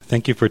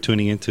Thank you for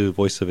tuning into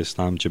Voice of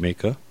Islam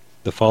Jamaica.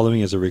 The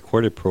following is a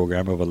recorded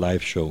program of a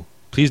live show.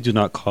 Please do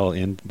not call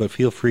in, but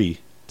feel free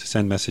to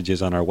send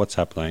messages on our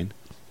WhatsApp line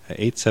at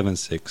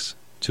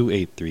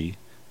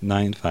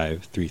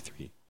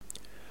 876-283-9533.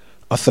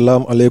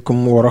 Assalamu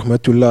alaikum wa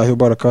rahmatullahi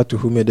wa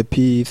barakatuhu. May the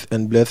peace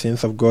and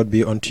blessings of God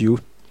be unto you.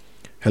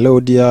 Hello,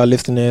 dear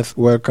listeners.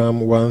 Welcome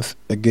once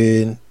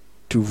again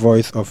to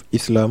Voice of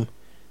Islam.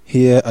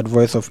 Here at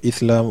Voice of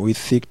Islam, we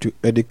seek to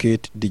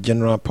educate the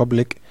general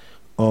public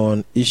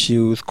on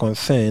issues,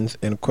 concerns,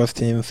 and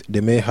questions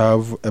they may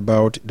have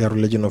about the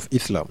religion of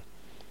Islam.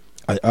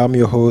 I am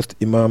your host,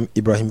 Imam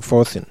Ibrahim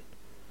Forsin.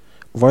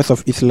 Voice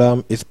of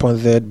Islam is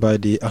sponsored by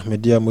the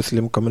Ahmadiyya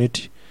Muslim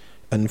community.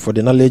 And for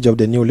the knowledge of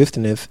the new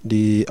listeners,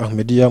 the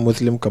Ahmadiyya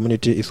Muslim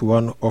community is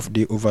one of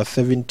the over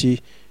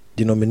 70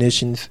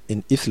 denominations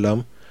in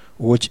Islam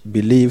which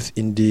believes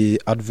in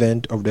the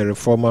advent of the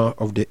reformer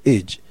of the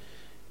age,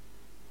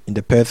 in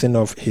the person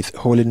of His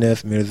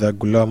Holiness Mirza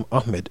Ghulam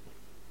Ahmed.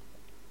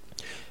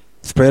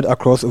 Spread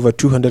across over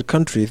 200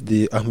 countries,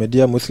 the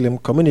Ahmadiyya Muslim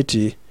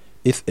community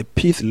is a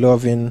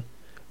peace-loving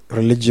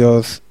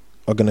religious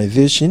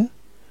organization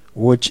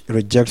which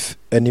rejects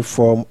any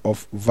form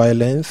of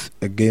violence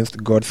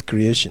against God's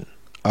creation.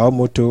 Our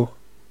motto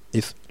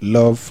is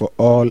love for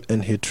all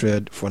and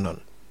hatred for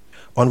none.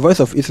 On Voice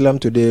of Islam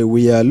today,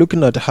 we are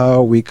looking at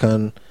how we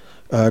can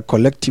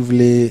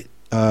collectively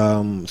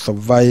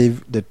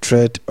survive the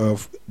threat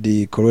of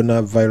the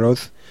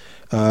coronavirus.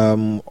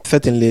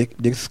 Certainly,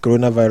 this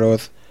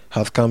coronavirus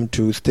has come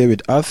to stay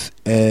with us,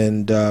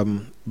 and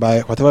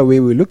by whatever way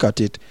we look at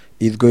it,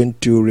 is going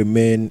to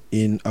remain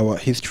in our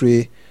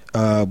history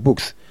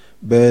books.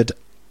 But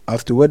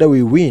as to whether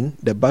we win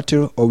the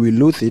battle or we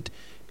lose it,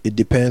 it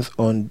depends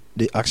on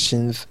the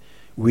actions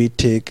we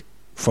take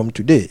from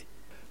today.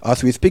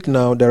 As we speak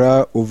now, there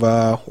are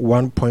over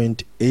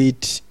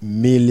 1.8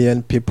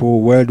 million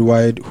people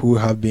worldwide who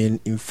have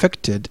been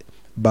infected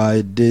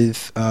by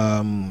this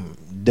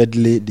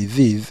deadly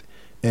disease,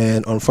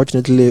 and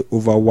unfortunately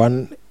over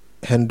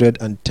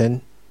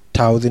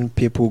 110,000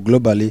 people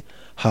globally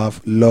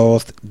have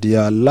lost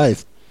their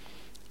life.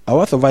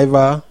 Our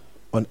survival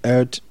on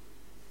earth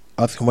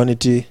as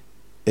humanity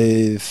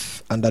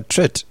is under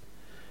threat,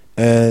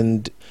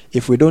 and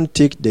if we don't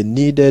take the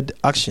needed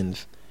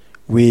actions,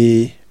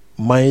 we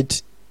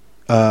might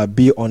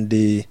be on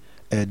the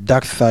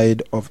dark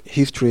side of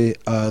history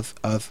as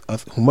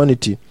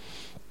humanity.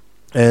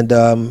 And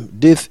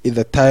this is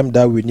a time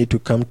that we need to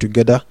come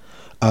together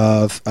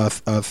as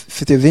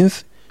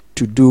citizens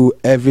to do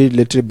every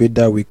little bit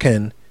that we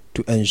can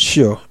to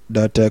ensure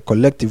that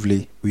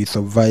collectively we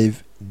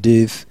survive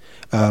this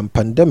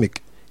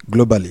pandemic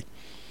globally.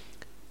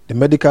 The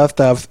medical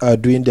staffs are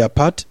doing their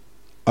part.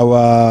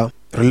 Our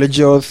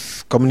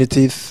religious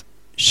communities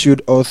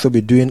should also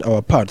be doing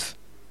our parts.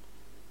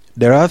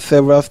 There are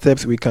several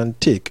steps we can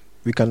take,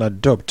 we can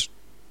adopt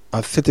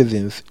as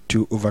citizens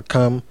to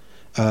overcome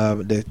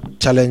the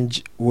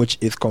challenge which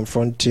is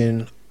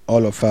confronting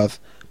all of us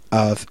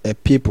as a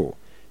people.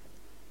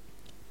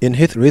 In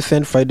his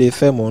recent Friday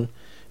sermon,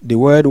 the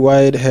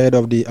worldwide head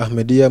of the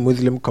Ahmadiyya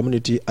Muslim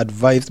community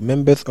advised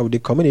members of the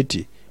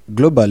community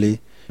globally,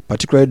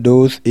 particularly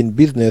those in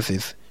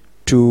businesses,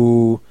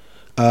 to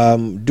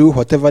do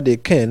whatever they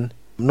can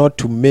not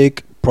to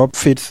make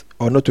profits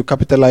or not to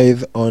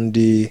capitalize on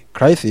the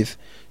crisis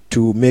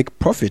to make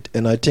profit.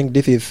 And I think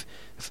this is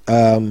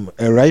a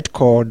right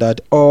call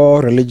that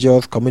all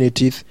religious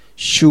communities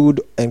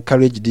should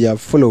encourage their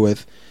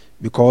followers,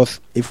 because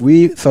if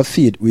we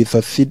succeed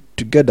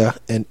together,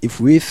 and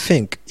if we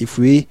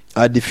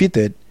are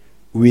defeated,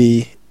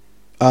 we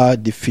are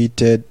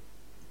defeated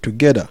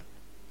together.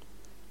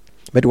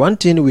 But one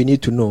thing we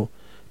need to know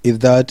is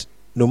that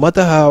no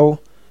matter how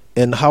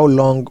and how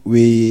long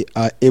we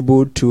are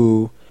able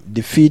to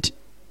defeat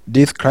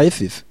this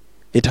crisis,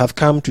 it has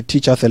come to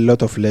teach us a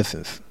lot of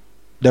lessons.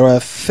 There are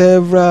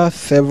several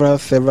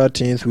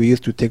things we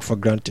used to take for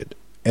granted,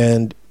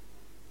 and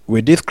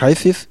with this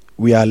crisis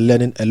we are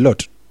learning a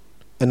lot.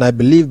 And I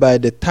believe by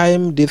the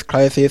time this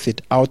crisis is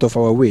out of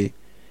our way,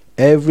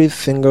 every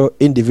single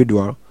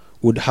individual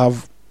would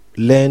have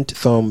learned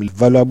some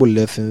valuable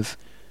lessons,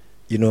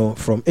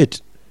 from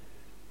it,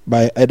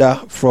 by either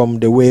from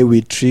the way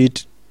we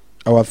treat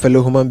our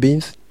fellow human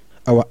beings,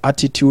 our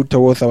attitude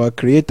towards our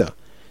creator,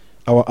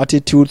 our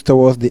attitude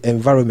towards the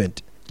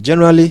environment.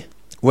 Generally,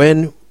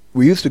 when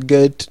we used to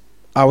get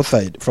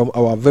outside from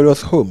our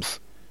various homes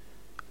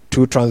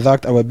to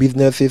transact our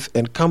businesses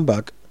and come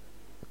back,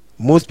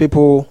 most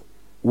people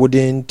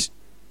wouldn't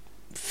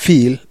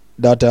feel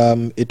that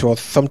it was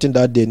something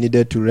that they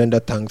needed to render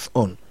thanks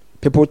on.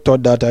 People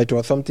thought that it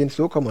was something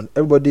so common.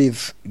 Everybody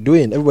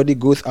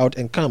goes out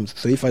and comes.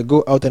 So if I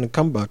go out and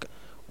come back,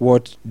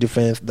 what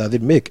difference does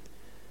it make?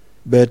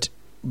 But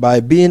by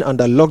being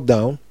under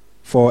lockdown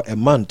for a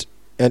month,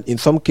 and in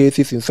some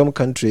cases, in some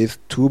countries,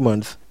 2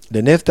 months,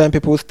 the next time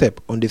people step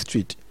on the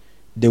street,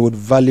 they would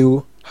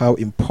value how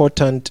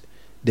important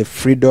the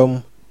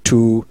freedom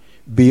to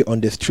be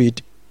on the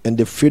street and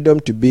the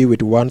freedom to be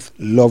with one's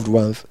loved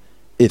ones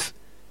is.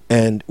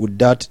 And with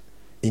that,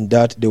 in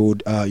that they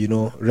would,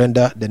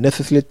 render the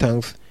necessary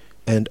thanks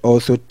and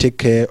also take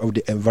care of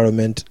the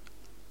environment,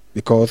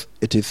 because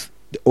it is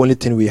the only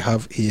thing we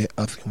have here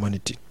as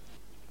humanity.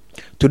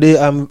 Today,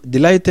 I'm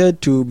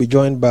delighted to be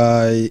joined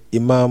by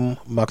Imam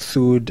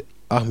Maksud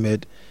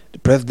Ahmed, the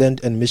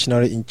president and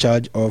missionary in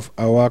charge of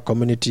our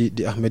community,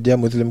 the Ahmadiyya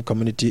Muslim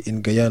community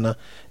in Guyana.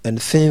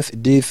 And since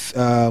this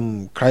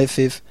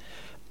crisis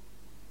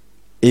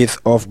is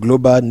of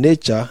global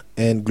nature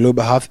and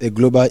has a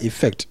global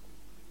effect,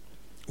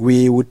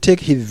 we will take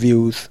his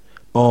views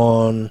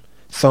on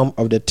some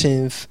of the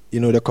things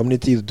the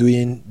community is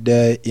doing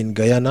there in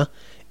Guyana,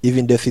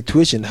 even the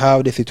situation,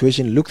 how the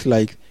situation looks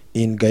like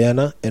in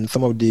Guyana, and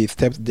some of the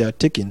steps they are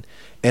taking,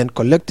 and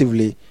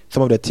collectively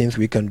some of the things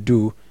we can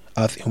do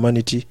as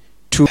humanity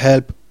to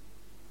help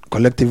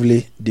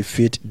collectively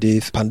defeat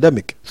this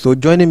pandemic. So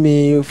joining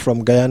me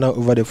from Guyana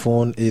over the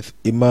phone is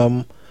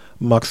Imam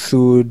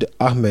Maksud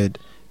Ahmed.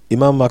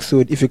 Imam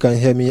Maksud, if you can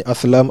hear me,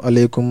 Assalamu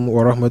alaikum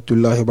wa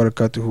rahmatullahi wa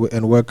barakatuhu,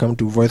 and welcome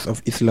to Voice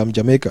of Islam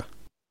Jamaica.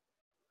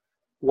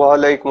 Wa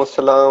alaikum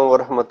assalam wa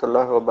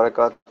rahmatullahi wa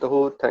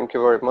barakatuhu. Thank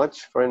you very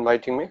much for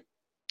inviting me.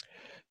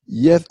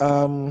 Yes,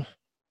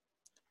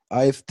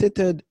 I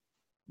stated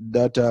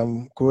that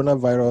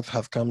coronavirus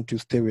has come to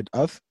stay with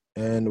us,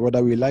 and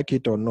whether we like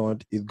it or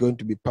not, is going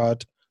to be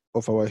part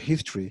of our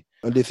history.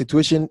 And the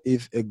situation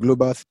is a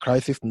global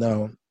crisis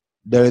now.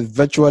 There is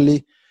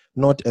virtually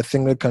not a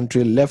single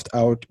country left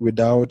out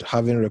without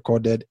having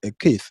recorded a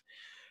case.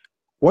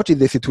 What is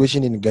the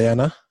situation in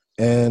Guyana,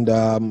 and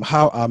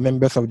how are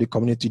members of the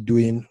community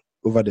doing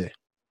over there?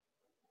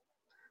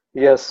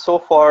 Yes, so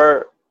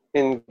far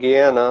in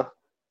Guyana,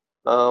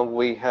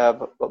 we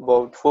have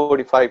about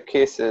 45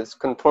 cases,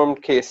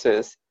 confirmed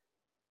cases,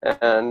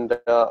 and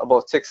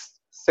about six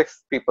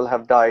people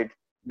have died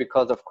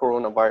because of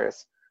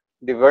coronavirus.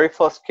 The very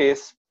first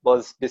case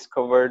was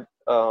discovered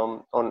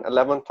on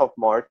 11th of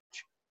March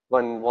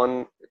when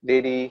one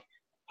lady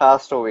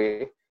passed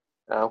away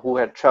who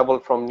had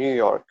traveled from New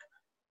York,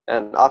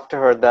 and after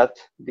her death,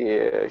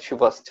 she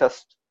was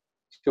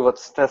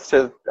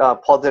tested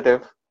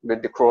positive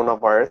with the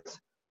coronavirus.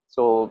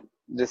 So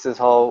this is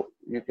how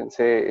you can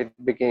say it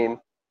began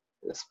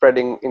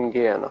spreading in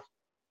Guyana.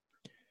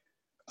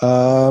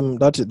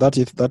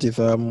 That is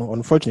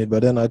unfortunate,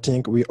 but then I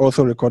think we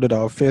also recorded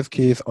our first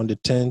case on the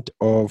 10th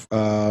of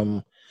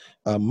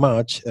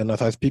March, and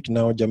as I speak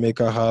now,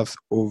 Jamaica has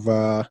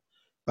over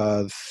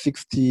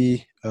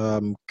 60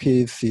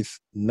 cases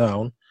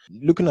now.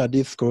 Looking at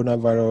this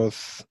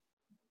coronavirus,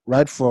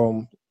 right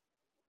from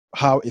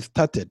how it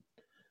started,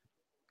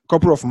 a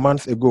couple of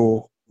months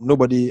ago,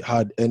 nobody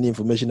had any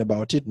information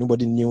about it.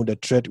 Nobody knew the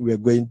threat we were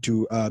going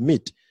to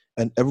meet,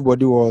 and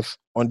everybody was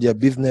on their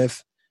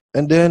business.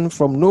 And then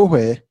from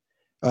nowhere,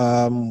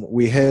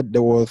 we heard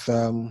there was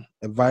a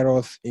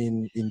virus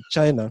in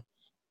China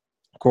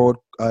called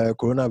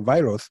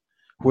coronavirus,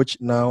 which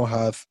now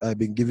has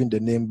been given the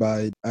name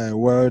by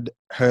World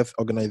Health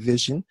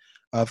Organization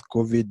as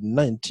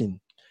COVID-19.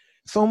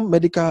 Some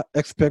medical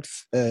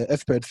experts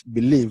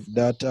believe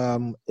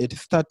that it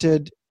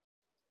started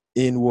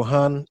in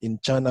Wuhan in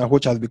China,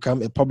 which has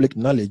become a public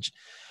knowledge,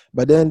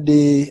 but then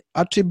they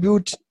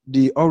attribute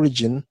the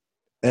origin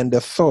and the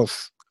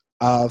source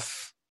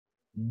as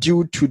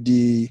due to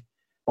the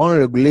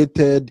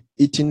unregulated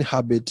eating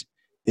habit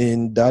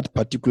in that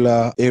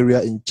particular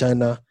area in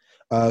China.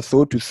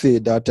 So to say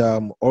that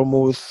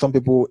almost some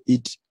people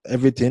eat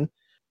everything,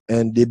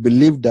 and they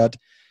believe that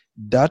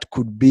that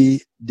could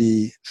be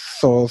the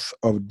source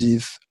of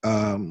this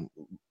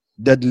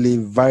deadly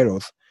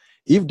virus.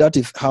 If that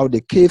is how the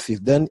case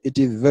is, then it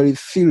is very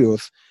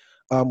serious.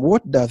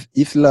 What does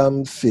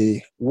Islam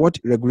say? What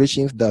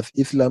regulations does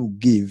Islam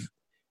give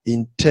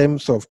in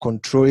terms of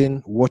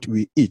controlling what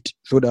we eat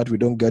so that we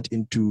don't get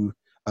into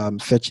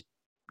such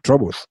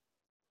troubles?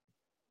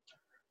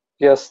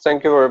 Yes,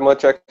 thank you very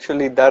much.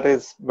 Actually, that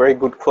is a very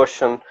good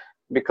question,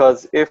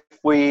 because if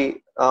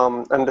we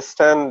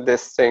understand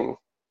this thing,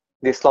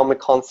 the Islamic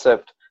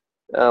concept,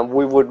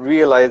 we would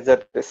realize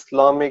that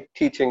Islamic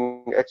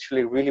teaching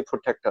actually really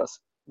protect us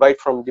right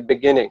from the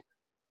beginning,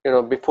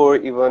 before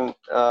even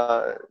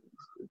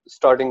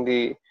starting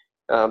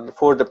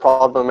before the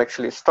problem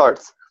actually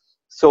starts.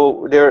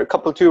 So there are a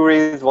couple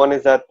theories. One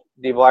is that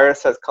the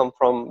virus has come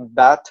from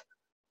bat,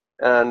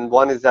 and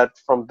one is that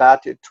from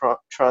bat it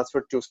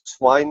transferred to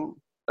swine,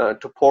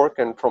 to pork,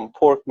 and from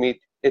pork meat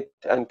it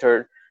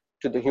entered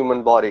to the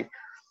human body.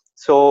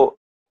 So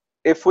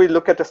if we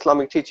look at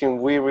Islamic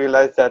teaching, we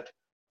realize that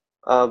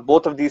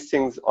both of these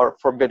things are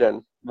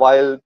forbidden.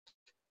 Wild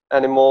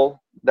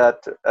animal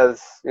that,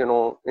 as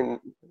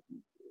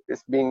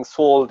is being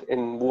sold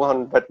in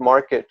Wuhan wet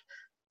market,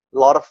 a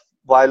lot of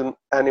wild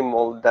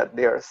animal that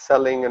they are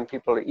selling and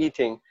people are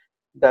eating,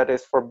 that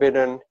is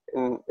forbidden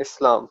in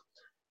Islam.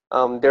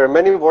 There are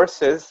many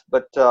verses,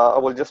 but I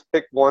will just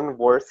pick one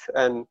verse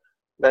and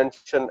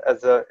mention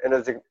as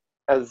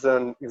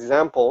an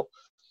example.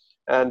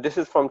 And this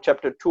is from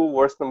chapter 2,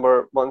 verse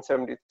number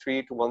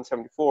 173 to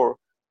 174.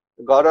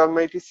 God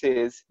Almighty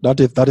says, that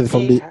is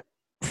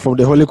from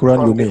the Holy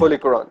Quran, from the Holy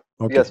Quran.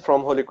 Okay. Yes,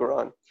 from Holy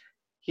Quran.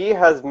 He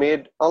has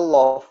made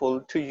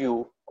unlawful to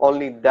you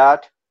only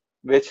that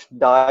which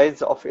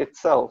dies of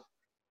itself,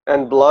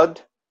 and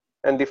blood,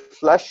 and the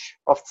flesh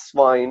of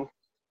swine,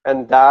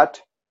 and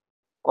that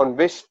on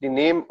which the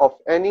name of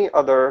any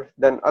other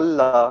than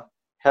Allah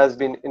has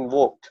been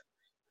invoked.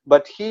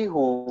 But he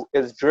who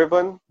is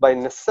driven by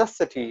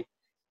necessity,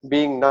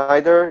 being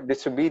neither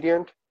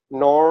disobedient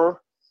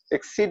nor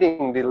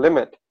exceeding the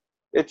limit,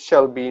 it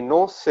shall be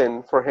no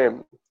sin for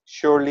him.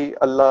 Surely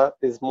Allah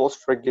is most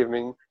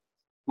forgiving,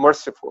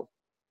 merciful.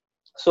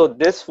 So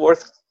this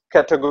verse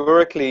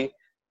categorically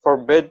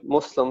forbid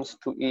Muslims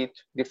to eat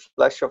the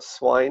flesh of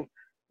swine,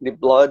 the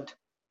blood,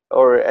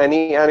 or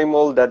any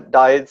animal that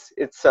dies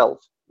itself,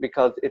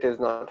 because it is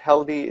not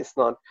healthy, it's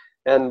not.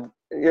 And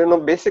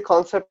basic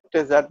concept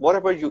is that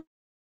whatever you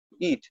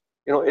eat,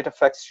 it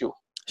affects you.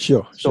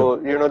 Sure,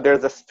 So sure.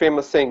 there's a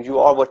famous saying, you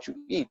are what you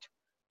eat.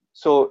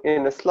 So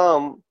in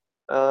Islam,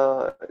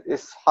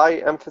 is high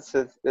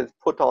emphasis is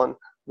put on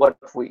what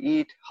we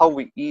eat, how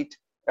we eat,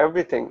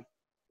 everything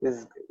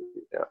is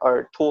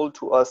are told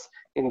to us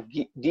in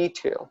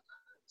detail.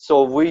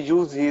 So we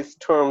use these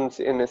terms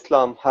in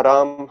Islam,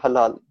 haram,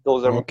 halal.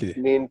 Those are Okay.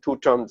 main two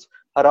terms.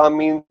 Haram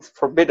means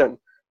forbidden.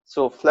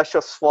 So flesh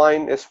of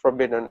swine is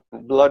forbidden,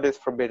 blood is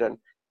forbidden.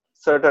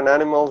 Certain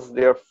animals,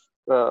 they're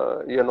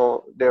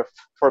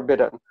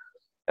forbidden.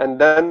 And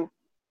then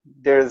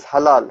there's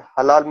halal.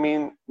 Halal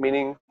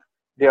meaning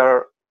they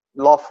are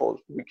lawful.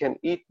 We can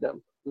eat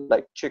them,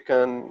 like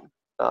chicken,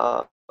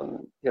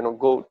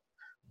 goat,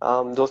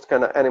 those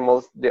kind of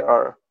animals. They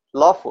are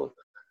lawful.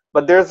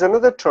 But there's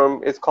another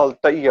term. It's called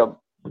tayyib.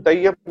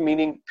 Tayyib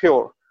meaning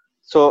pure.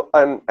 So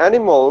an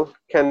animal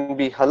can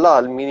be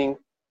halal, meaning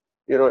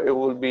it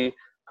will be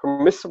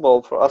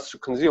permissible for us to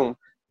consume,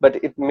 but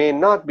it may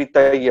not be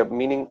tayyib,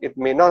 meaning it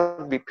may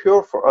not be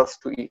pure for us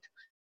to eat.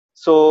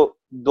 So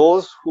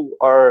those who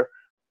are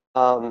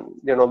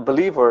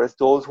believers,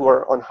 those who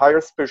are on higher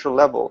spiritual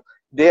level,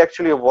 they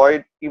actually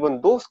avoid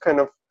even those kind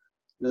of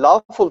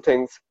lawful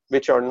things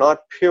which are not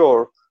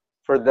pure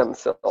for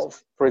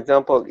themselves. For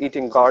example,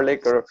 eating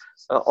garlic or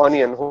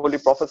onion. Holy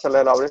Prophet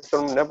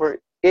ﷺ never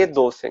ate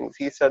those things.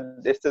 He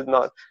said, this is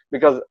not,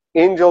 because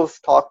angels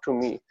talk to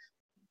me,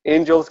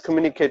 angels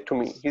communicate to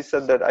me. He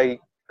said that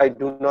I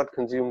do not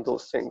consume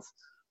those things.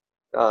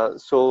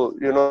 So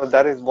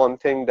that is one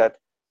thing that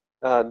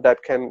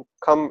can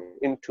come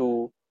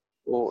into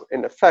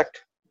in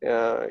effect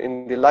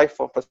in the life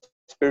of a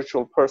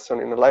spiritual person,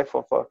 in the life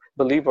of a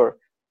believer,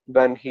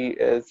 when he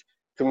is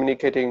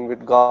communicating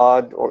with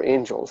God or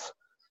angels.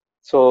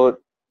 So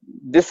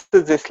this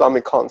is the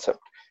Islamic concept.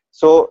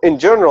 So in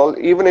general,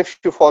 even if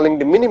you're following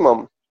the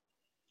minimum,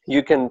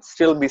 you can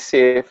still be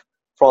safe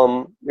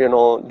from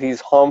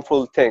these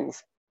harmful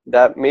things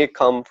that may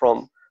come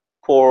from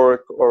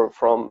pork or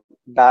from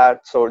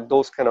bats or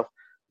those kind of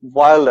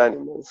wild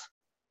animals,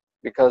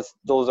 because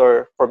those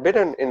are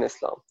forbidden in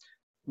Islam.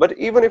 But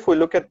even if we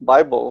look at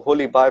Bible,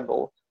 Holy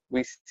Bible,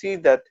 we see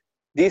that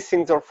these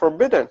things are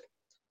forbidden.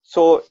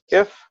 So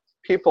if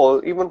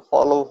people even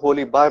follow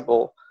Holy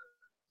Bible,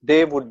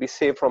 they would be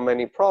safe from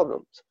many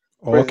problems.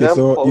 For Okay,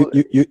 so example,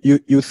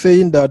 you're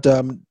saying that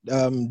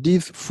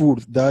these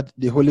foods that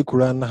the Holy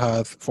Quran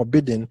has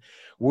forbidden,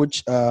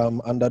 which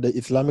under the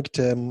Islamic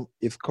term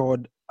is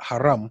called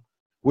haram,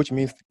 which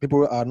means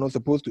people are not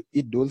supposed to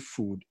eat those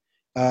food.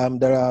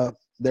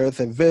 There is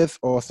a verse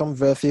or some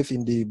verses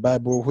in the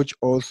Bible which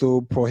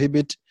also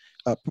prohibit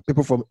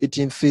people from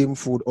eating same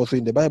food also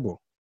in the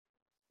Bible.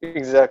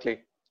 exactly.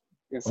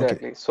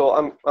 Okay,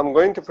 So I'm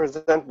going to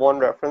present one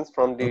reference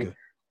from okay,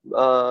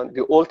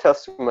 the Old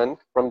Testament,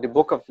 from the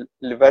book of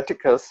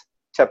Leviticus,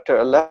 chapter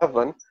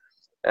 11,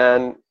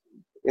 and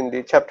in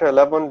the chapter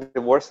 11,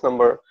 the verse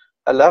number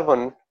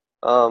 11,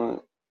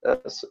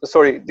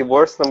 the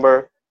verse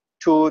number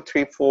 2,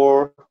 3,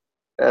 4,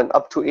 and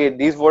up to 8.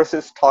 These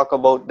verses talk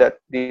about that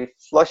the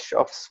flesh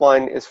of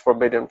swine is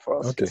forbidden for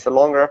us. okay, It's a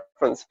long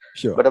reference,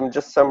 sure. but I'm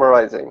just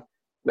summarizing.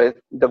 But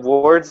the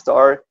words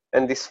are,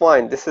 and the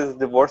swine, this is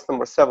the verse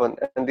number 7,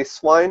 and the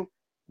swine,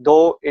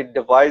 though it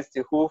divides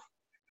the hoof,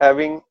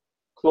 having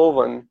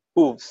cloven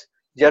hooves,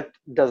 yet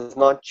does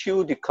not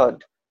chew the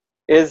cud,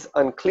 is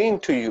unclean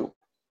to you.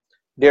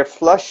 Their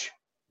flesh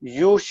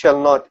you shall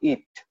not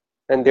eat,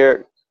 and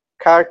their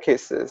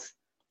carcasses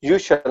you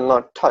shall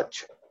not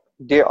touch.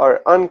 They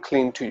are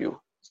unclean to you.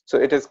 So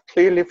it is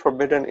clearly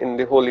forbidden in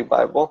the Holy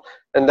Bible.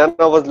 And then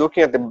I was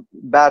looking at the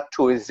bat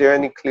too. Is there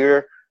any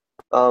clear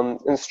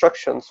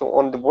instruction? So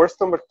on the verse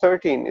number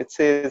 13, it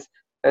says,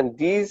 and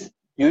these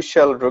you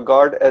shall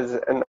regard as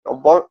an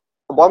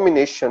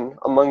abomination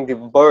among the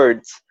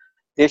birds.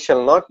 They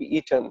shall not be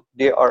eaten.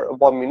 They are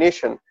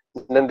abomination.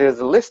 And then there's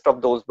a list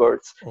of those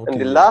birds. And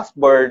the Okay, last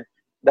bird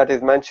that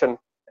is mentioned,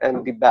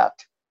 and the bat.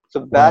 So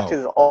bat wow.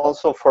 is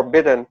also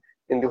forbidden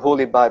in the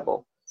Holy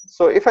Bible.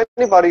 So if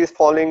anybody is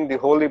following the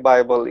Holy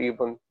Bible,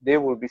 even, they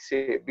will be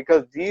saved,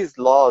 because these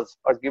laws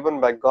are given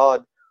by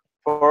God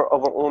for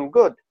our own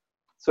good.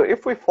 So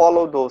if we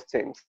follow those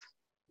things,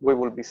 we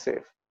will be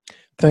safe.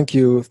 Thank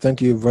you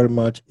very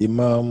much,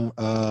 Imam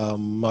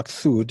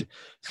Maksud.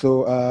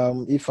 So,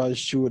 if I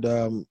should,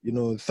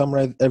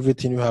 summarize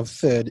everything you have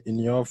said in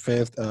your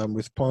first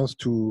response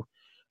to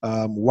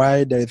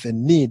why there is a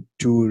need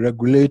to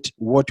regulate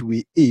what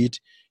we eat,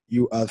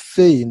 you are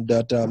saying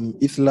that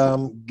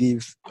Islam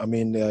gives,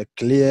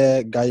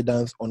 clear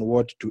guidance on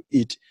what to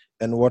eat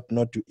and what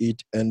not to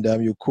eat. And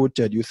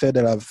you said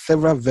there are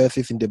several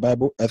verses in the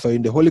Bible, sorry,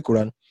 in the Holy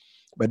Quran,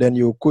 but then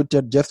you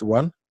quoted just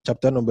one,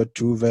 chapter number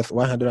 2, verse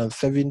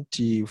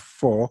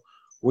 174,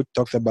 which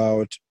talks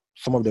about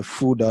some of the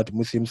food that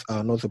Muslims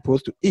are not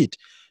supposed to eat.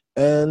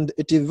 And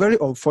it is very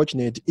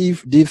unfortunate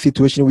if this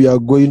situation we are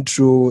going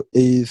through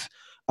is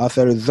as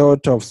a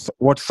result of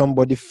what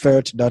somebody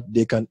felt that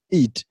they can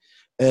eat.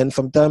 And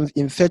sometimes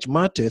in such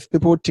matters,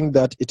 people think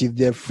that it is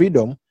their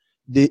freedom.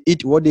 They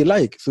eat what they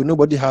like. So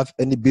nobody has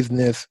any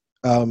business,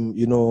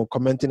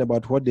 commenting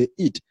about what they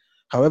eat.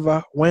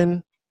 However,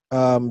 when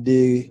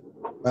they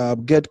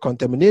get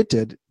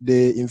contaminated,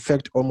 they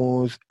infect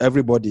almost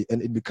everybody,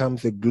 and it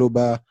becomes a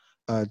global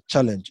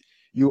challenge.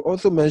 You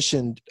also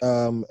mentioned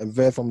a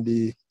verse from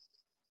the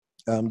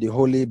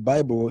Holy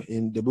Bible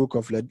in the book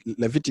of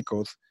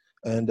Leviticus,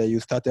 and you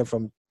started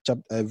from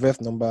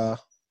chapter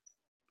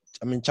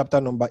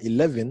number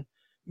 11,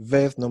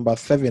 verse number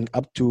 7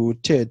 up to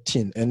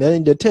 13. And then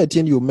in the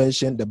 13, you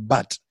mentioned the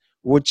bat,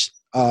 which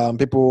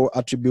people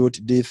attribute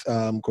this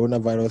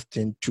coronavirus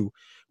thing to,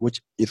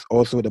 which is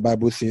also the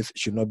Bible says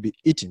should not be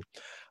eaten.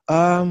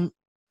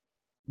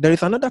 There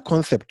is another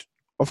concept.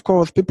 Of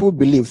course, people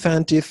believe,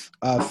 scientists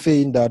are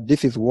saying that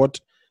this is what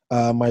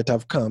might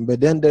have come, but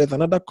then there is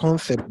another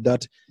concept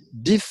that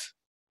this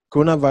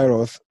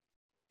coronavirus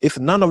is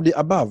none of the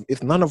above.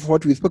 It's none of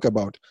what we spoke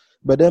about.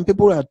 But then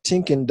people are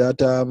thinking that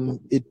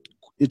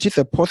it is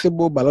a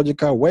possible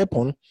biological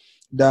weapon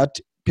that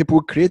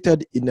people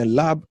created in a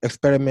lab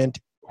experiment,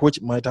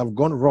 which might have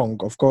gone wrong.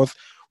 Of course,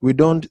 we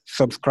don't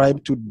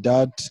subscribe to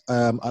that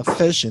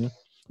assertion.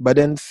 But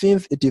then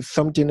since it is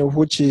something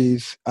which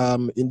is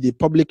in the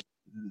public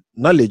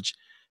knowledge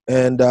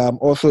and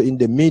also in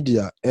the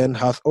media, and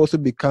has also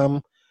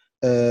become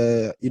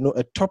a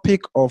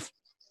topic of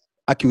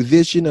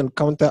accusation and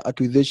counter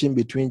accusation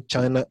between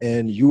China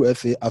and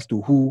USA as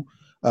to who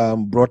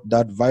brought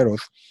that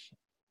virus.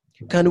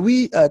 Can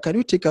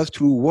you take us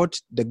through what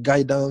the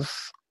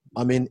guidance,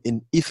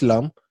 in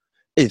Islam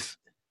is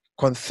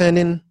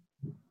concerning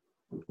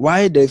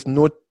why there's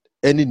not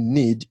any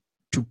need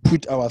to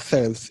put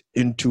ourselves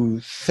into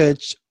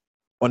such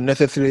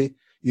unnecessary,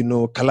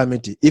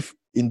 calamity, if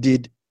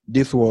indeed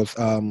this was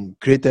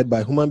created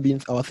by human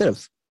beings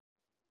ourselves?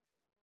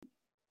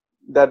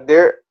 That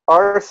there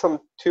are some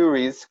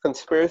theories,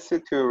 conspiracy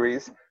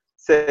theories,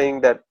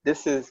 saying that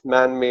this is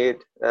man-made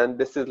and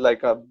this is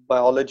like a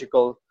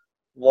biological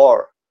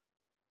war.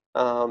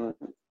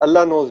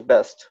 Allah knows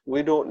best.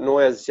 We don't know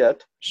as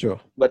yet. Sure.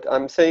 But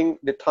I'm saying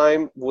the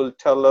time will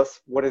tell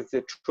us what is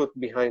the truth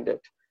behind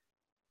it.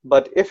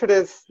 But if it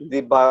is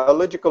the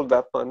biological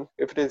weapon,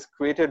 if it is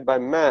created by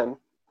man,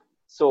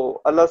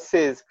 so Allah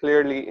says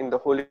clearly in the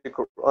Holy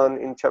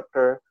Quran in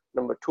chapter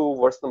number 2,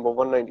 verse number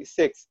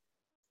 196,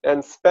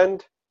 and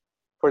spend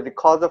for the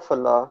cause of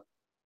Allah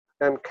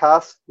and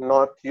cast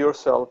not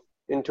yourself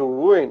into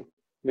ruin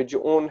with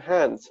your own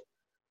hands.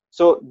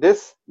 So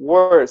this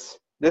verse,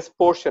 this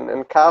portion,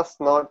 and cast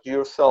not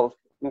yourself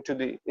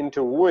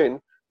into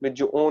ruin with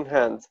your own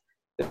hands,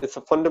 it's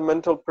a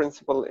fundamental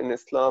principle in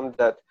Islam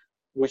that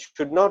we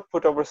should not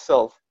put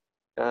ourselves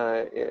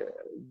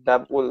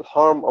that will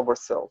harm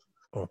ourselves.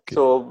 Okay.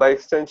 So by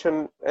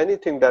extension,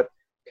 anything that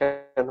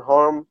can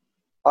harm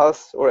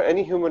us or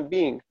any human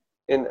being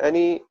in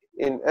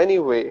any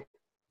way,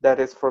 that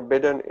is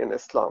forbidden in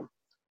Islam.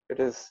 It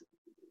is,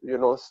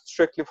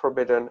 strictly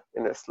forbidden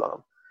in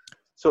Islam.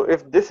 So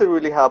if this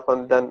really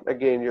happened, then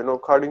again,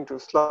 according to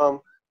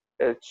Islam,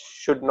 it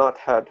should not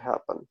have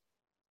happened.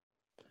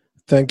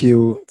 Thank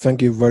you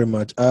very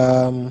much.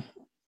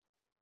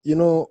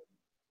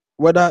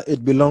 Whether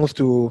it belongs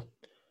to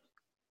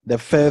the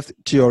first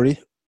theory,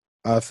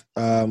 as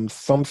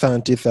some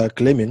scientists are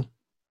claiming,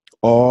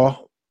 or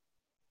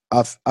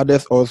as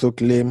others also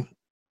claim,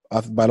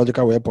 as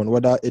biological weapon,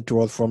 whether it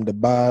was from the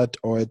bat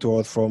or it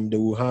was from the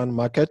Wuhan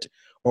market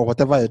or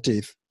whatever it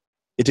is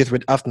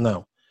with us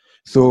now.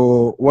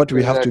 So what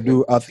we have to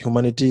do as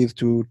humanity is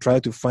to try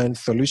to find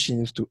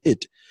solutions to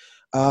it.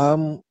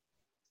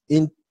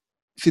 In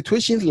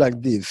situations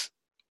like this,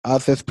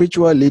 as a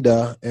spiritual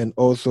leader and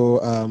also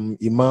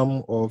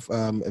imam of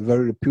a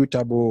very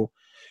reputable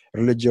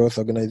religious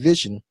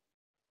organization,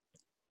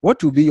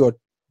 what would be your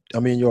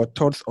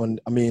thoughts on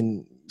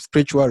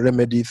spiritual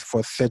remedies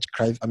for such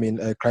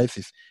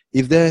crisis?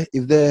 Is there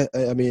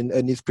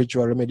any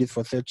spiritual remedies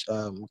for such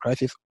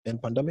crisis and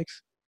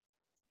pandemics?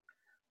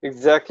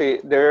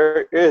 Exactly,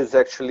 there is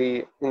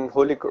actually in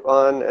Holy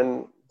Quran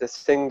and the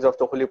sayings of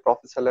the Holy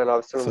Prophet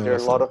ﷺ. There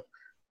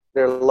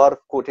are a lot of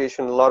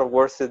quotation, a lot of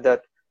verses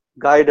that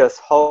guide us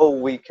how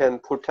we can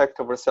protect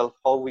ourselves,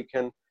 how we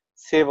can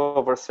save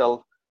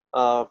ourselves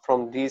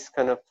from these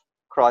kind of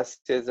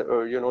crisis,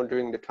 or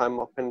during the time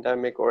of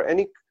pandemic, or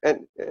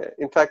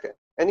in fact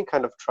any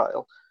kind of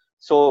trial.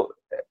 So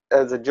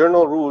as a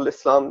general rule,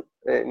 Islam,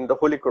 in the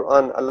Holy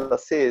Quran, Allah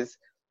says,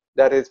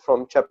 that is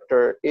from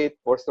chapter 8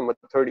 verse number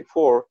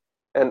 34,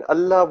 and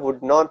Allah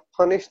would not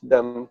punish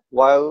them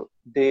while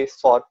they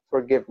sought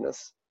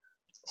forgiveness.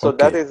 So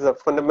that is a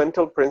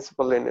fundamental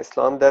principle in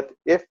Islam, that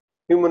if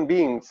human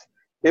beings,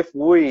 if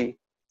we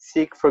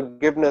seek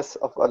forgiveness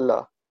of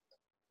Allah,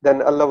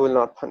 then Allah will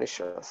not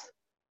punish us.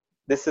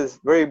 This is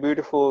very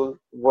beautiful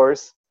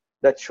verse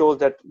that shows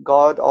that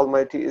God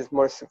Almighty is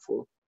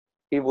merciful.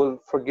 He will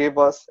forgive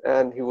us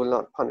and He will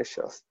not punish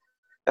us.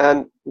 And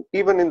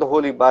even in the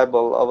Holy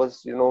Bible, I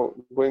was,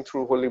 going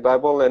through Holy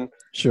Bible, and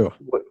sure,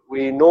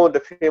 we know the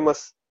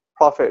famous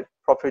prophet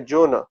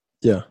Jonah,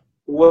 yeah,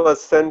 who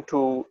was sent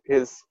to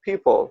his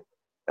people,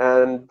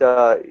 and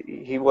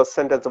he was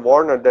sent as a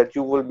warner that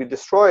you will be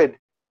destroyed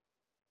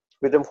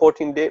within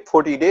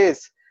 40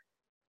 days.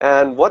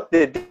 And what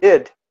they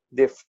did,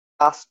 they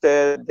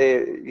fasted,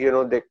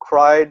 they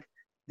cried,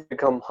 they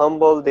become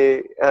humble,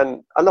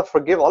 and Allah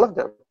forgave all of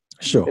them.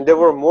 sure. And there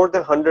were more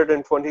than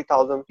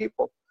 120,000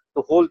 people.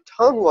 The whole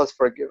town was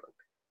forgiven.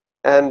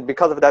 And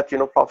because of that,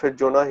 Prophet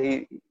Jonah,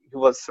 he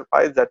was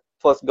surprised that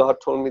first God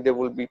told me they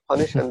will be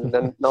punished, and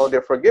then now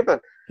they're forgiven.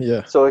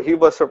 Yeah. So he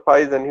was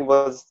surprised and he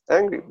was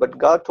angry. But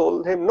God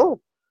told him, no,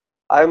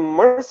 I'm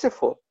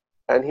merciful.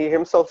 And he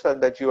himself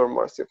said that you are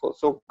merciful.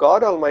 So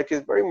God Almighty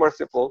is very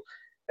merciful,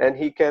 and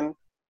He can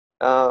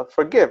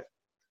forgive.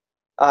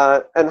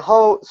 And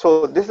how?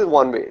 So this is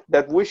one way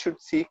that we should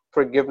seek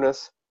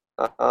forgiveness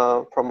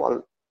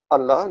from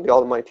Allah, the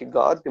Almighty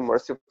God, the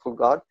merciful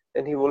God,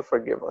 and He will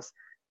forgive us.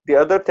 The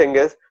other thing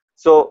is,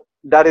 so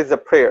that is the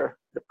prayer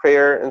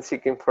and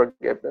seeking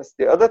forgiveness.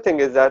 The other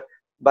thing is that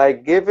by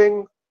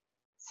giving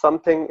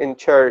something in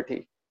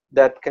charity,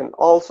 that can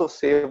also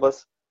save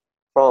us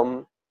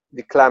from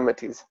the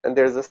calamities. And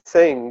there's a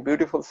saying,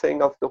 beautiful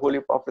saying of the Holy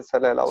Prophet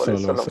Sallallahu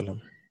Alaihi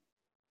Wasallam.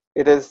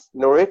 It is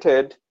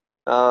narrated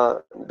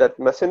that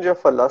Messenger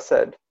of Allah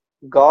said,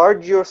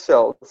 guard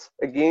yourselves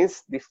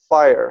against the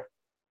fire,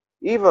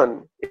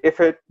 even if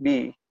it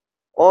be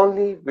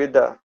only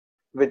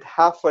with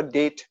half a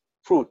date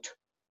fruit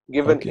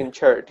given in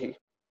charity.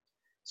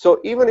 So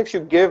even if you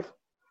give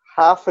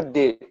half a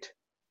date,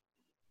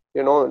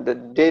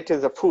 the date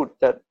is a fruit,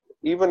 that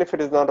even if it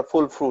is not a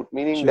full fruit,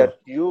 meaning that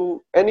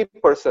any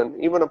person,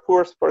 even a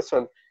poorest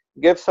person,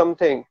 give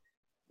something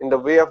in the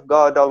way of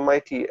God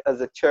Almighty as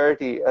a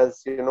charity,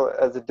 as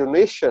as a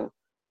donation,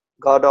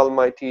 God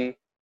Almighty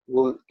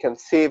can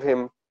save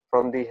him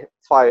from the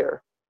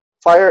fire.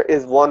 Fire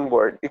is one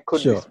word. It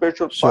could be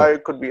spiritual fire,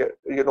 it could be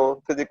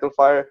physical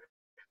fire,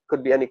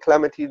 could be any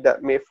calamity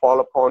that may fall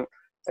upon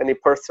any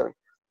person.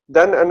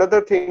 Then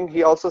another thing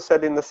he also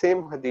said in the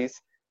same hadith,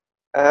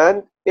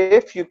 and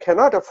if you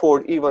cannot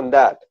afford even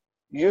that,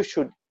 you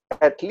should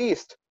at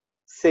least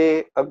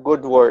say a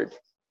good word.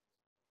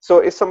 So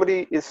if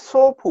somebody is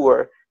so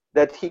poor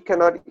that he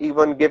cannot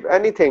even give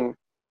anything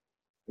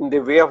in the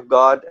way of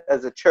God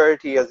as a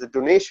charity, as a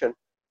donation,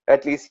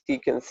 at least he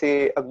can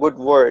say a good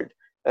word,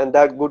 and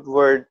that good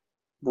word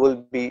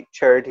will be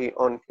charity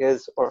on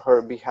his or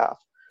her behalf.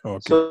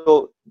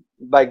 So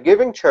by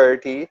giving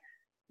charity,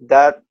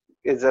 that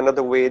is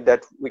another way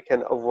that we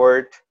can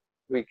avert,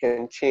 we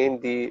can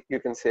change you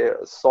can say,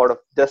 a sort of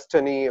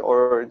destiny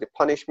or the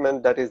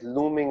punishment that is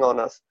looming on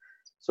us.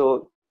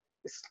 So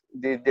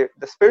the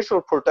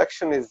spiritual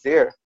protection is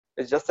there.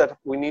 It's just that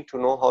we need to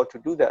know how to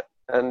do that.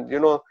 And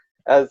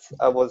as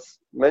I was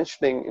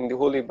mentioning in the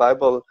Holy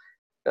Bible,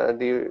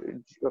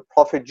 the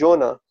Prophet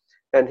Jonah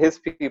and his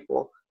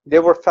people, they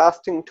were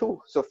fasting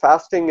too. So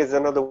fasting is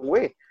another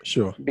way.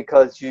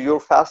 Because you're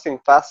fasting.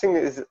 Fasting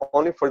is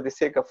only for the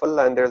sake of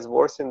Allah, and there's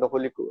verse in the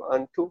Holy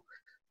Quran too,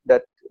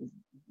 that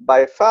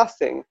by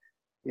fasting,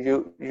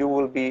 you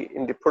will be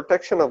in the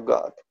protection of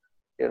God.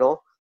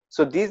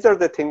 So these are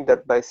the things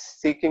that by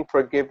seeking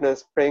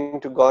forgiveness, praying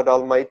to God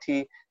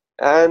Almighty,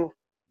 and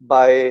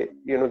by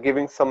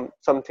giving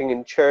something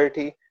in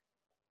charity,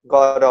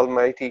 God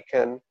Almighty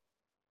can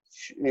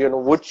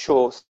would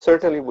show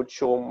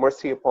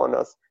mercy upon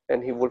us,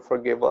 and He will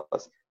forgive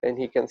us, and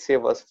He can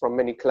save us from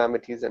many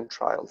calamities and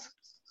trials.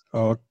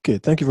 Okay,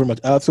 thank you very much.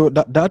 So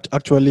that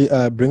actually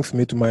brings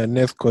me to my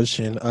next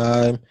question.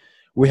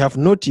 We have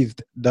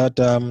noticed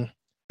that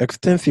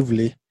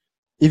extensively,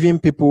 even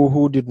people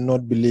who did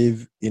not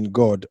believe in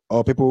God,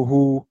 or people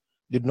who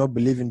did not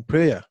believe in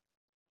prayer,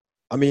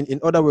 I mean, in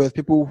other words,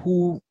 people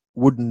who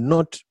would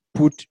not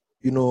put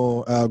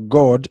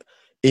God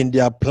in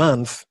their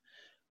plans,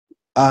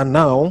 are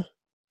now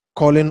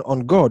calling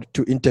on God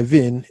to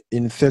intervene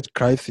in such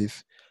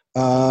crisis.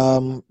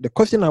 The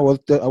question I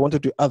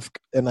wanted to ask,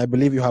 and I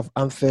believe you have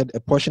answered a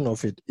portion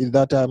of it, is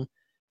that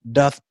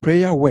does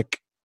prayer work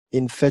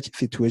in such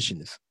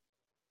situations?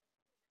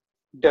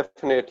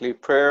 Definitely,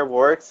 prayer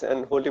works,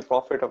 and Holy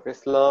Prophet of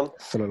Islam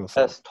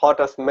has taught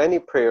us many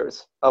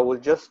prayers. I will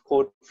just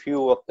quote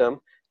few of them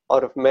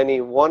out of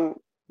many. One,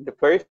 the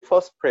very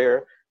first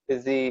prayer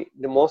is the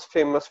most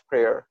famous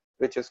prayer,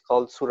 which is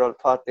called Surah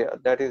Al-Fatiha.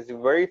 That is the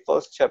very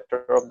first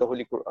chapter of the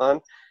Holy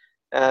Quran.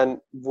 And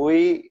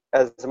we,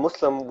 as a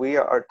Muslim, we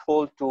are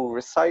told to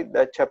recite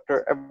that chapter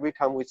every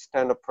time we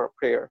stand up for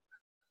prayer.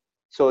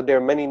 So there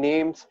are many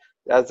names.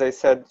 As I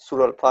said,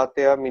 Surah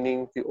Al-Fatiha,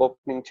 meaning the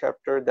opening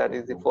chapter, that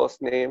is the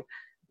first name.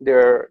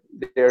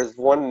 There's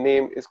one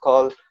name is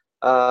called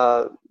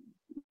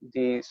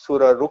the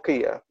Surah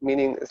Ruqiyya,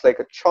 meaning it's like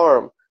a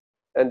charm.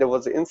 And there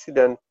was an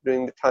incident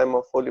during the time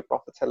of Holy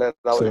Prophet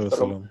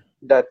ﷺ,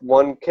 that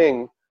one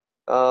king,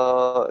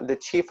 the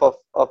chief of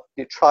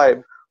the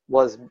tribe,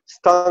 was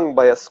stung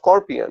by a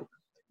scorpion,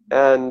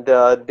 and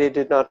they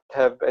did not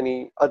have any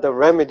other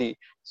remedy.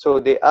 So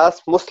they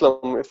asked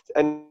Muslim if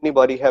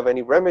anybody have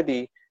any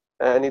remedy,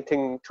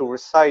 anything to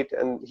recite,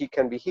 and he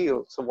can be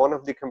healed. So one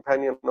of the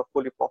companions of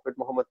Holy Prophet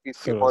Muhammad, peace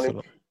be upon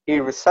him, he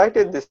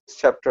recited this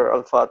chapter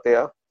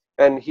Al-Fatiha,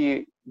 and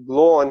he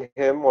blow on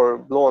him or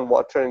blow on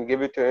water and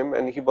give it to him,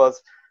 and he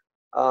was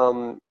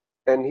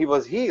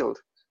healed.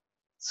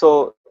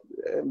 So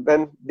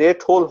when they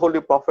told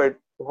Holy Prophet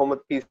Muhammad,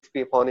 peace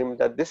be upon him,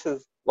 that this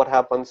is what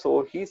happened,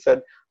 so he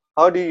said,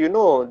 how do you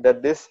know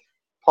that this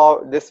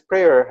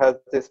prayer has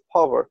this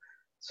power?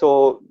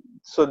 So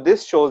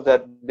this shows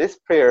that this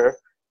prayer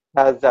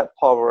has that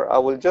power. I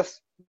will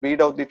just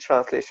read out the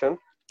translation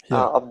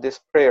of this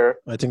prayer.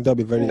 I think that'll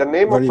be very, in the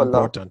name very of Allah,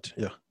 important.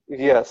 Yeah.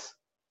 Yes.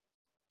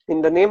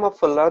 In the name of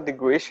Allah, the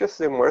gracious,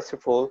 the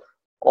merciful,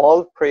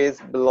 all praise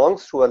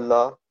belongs to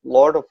Allah,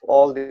 Lord of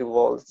all the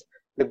worlds,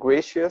 the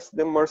gracious,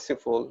 the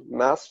merciful,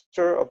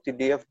 master of the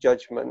day of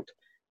judgment.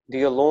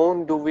 Thee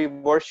alone do we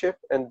worship,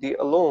 and thee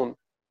alone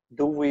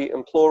do we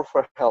implore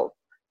for help.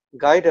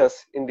 Guide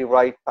us in the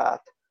right path,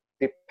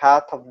 the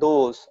path of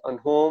those on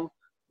whom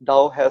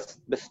thou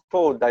hast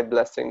bestowed thy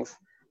blessings,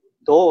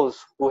 those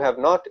who have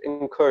not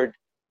incurred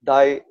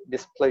thy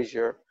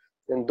displeasure,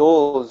 and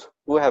those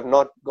who have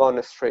not gone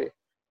astray.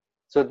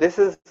 So this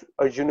is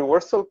a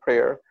universal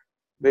prayer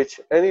which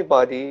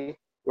anybody,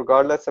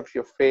 regardless of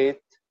your faith,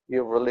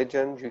 your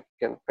religion, you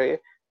can pray,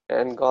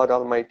 and God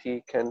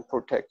Almighty can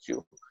protect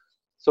you.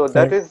 So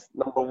that is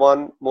number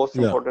one most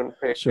important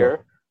prayer,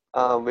 sure.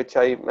 Which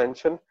I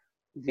mentioned.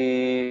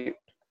 The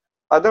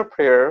other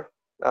prayer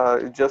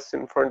just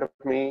in front of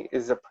me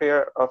is a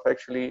prayer of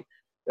actually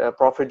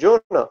Prophet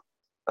Jonah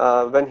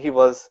when he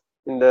was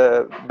in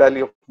the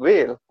belly of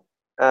whale,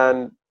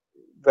 and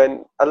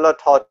when Allah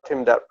taught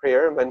him that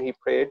prayer, when he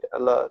prayed,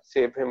 Allah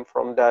saved him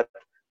from that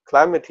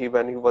calamity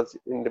when he was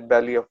in the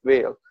belly of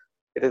whale.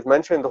 It is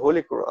mentioned in the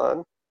Holy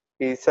Quran.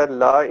 He said,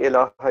 La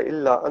ilaha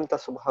illa anta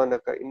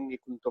subhanaka inni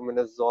kuntu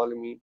minaz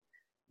zalimin.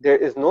 There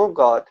is no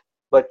God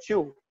but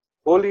you.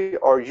 Holy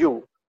are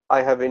you.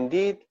 I have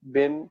indeed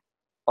been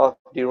of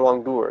the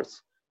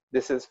wrongdoers.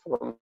 This is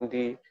from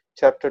the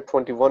chapter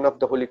 21 of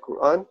the Holy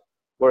Quran,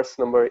 verse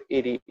number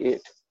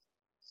 88.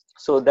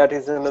 So that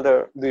is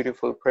another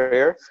beautiful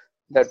prayer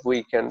that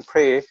we can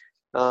pray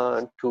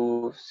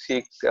to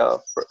seek,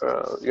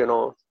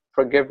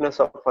 forgiveness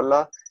of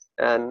Allah,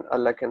 and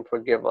Allah can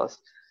forgive us.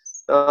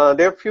 There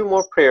are a few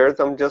more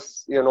prayers. I'm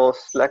just,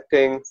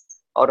 selecting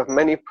out of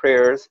many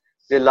prayers.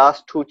 The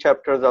last two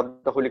chapters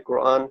of the Holy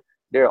Quran,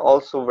 they're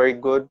also very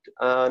good,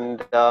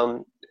 and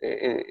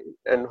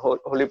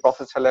Holy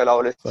Prophet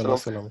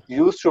ﷺ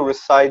used to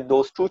recite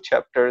those two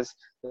chapters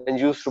and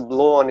used to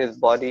blow on his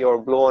body or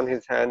blow on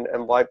his hand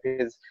and wipe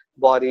his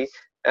body.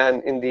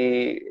 And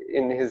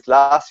in his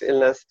last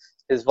illness,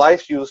 his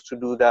wife used to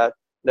do that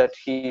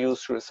he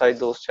used to recite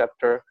those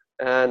chapters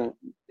and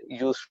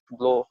used to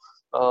blow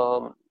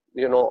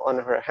on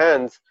her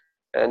hands,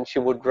 and she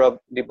would rub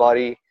the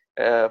body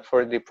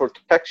for the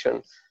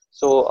protection.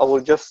 So I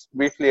will just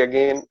briefly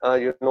again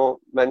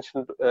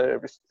mention,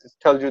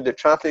 tell you the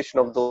translation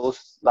of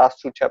those last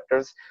two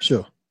chapters.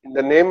 Sure. In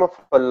the name of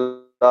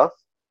Allah,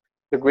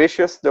 the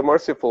gracious, the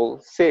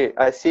merciful, say,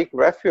 I seek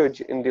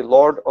refuge in the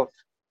Lord of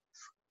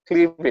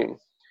cleaving,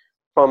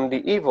 from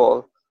the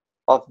evil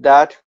of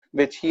that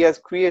which he has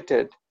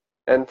created,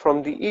 and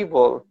from the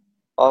evil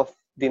of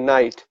the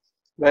night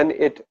when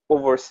it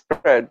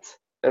overspreads,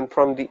 and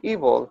from the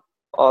evil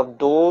of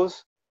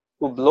those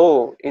who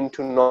blow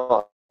into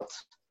knots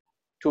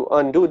to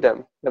undo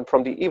them, and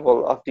from the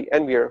evil of the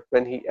envier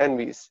when he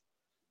envies.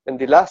 And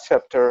the last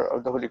chapter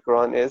of the Holy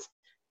Quran is,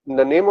 in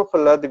the name of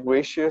Allah, the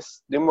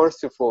gracious, the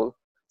merciful,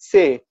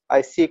 say,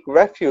 I seek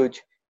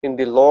refuge in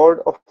the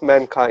Lord of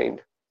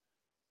mankind,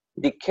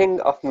 the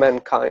King of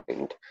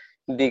mankind,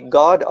 the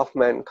God of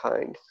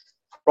mankind,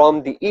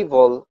 from the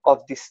evil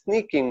of the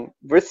sneaking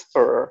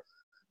whisperer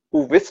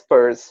who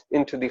whispers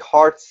into the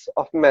hearts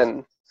of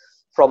men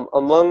from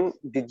among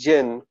the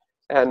jinn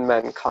and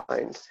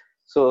mankind.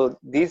 So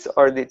these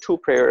are the two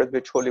prayers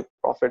which Holy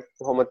Prophet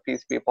Muhammad,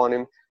 peace be upon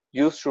him,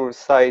 used to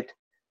recite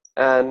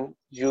and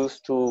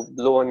used to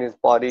blow on his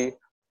body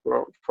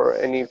for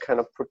any kind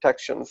of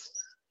protections.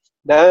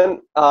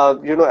 Then,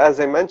 as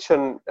I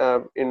mentioned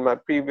in my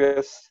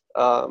previous,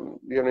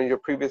 your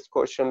previous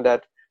question,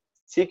 that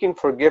seeking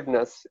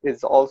forgiveness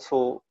is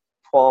also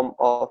a form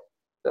of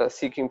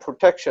seeking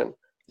protection.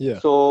 Yeah.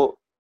 So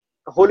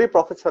Holy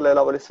Prophet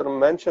ﷺ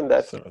mentioned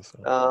that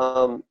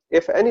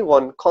if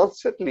anyone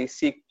constantly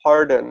seek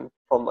pardon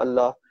from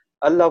Allah,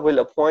 Allah will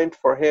appoint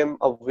for him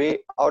a way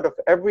out of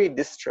every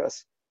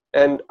distress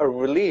and a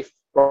relief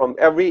from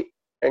every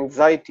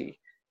anxiety,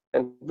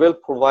 and will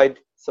provide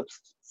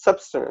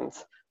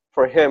substance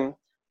for him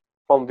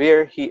from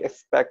where he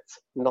expects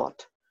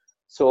not.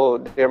 So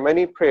there are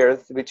many prayers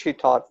which he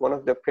taught. One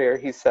of the prayer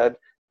he said,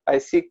 I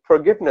seek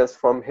forgiveness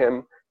from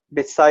him,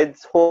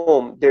 besides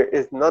whom there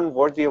is none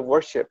worthy of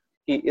worship.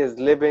 He is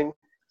living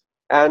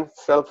and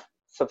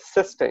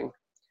self-subsisting.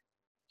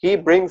 He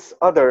brings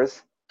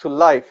others to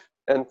life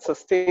and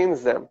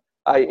sustains them.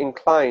 I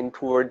incline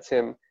towards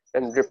him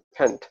and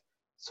repent.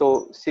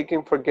 So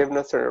seeking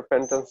forgiveness and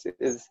repentance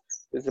is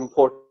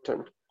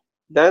important.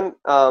 Then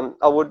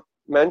I would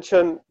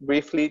mention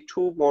briefly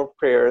two more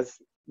prayers.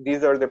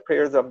 These are the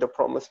prayers of the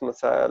promised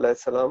Messiah, alayhi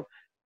salam.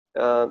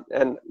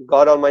 And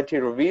God Almighty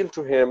revealed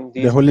to him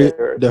these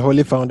prayers. The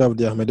holy founder of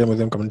the Ahmadiyya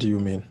Muslim community, you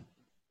mean?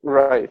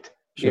 Right,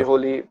 Sure. the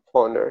holy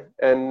founder.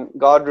 And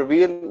God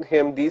revealed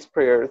him these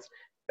prayers,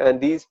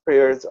 and these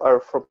prayers are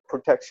for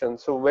protection.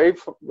 So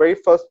very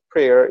first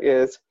prayer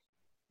is,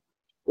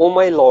 O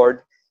my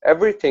Lord,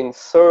 everything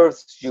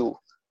serves you.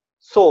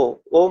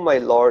 So, O my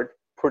Lord,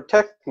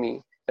 protect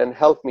me and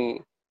help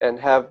me and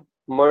have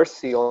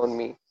mercy on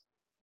me.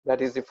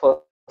 That is the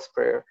first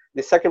prayer.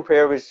 The second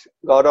prayer which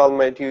God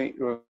Almighty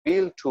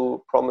revealed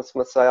to promised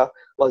Messiah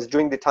was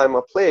during the time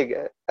of plague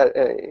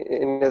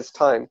in his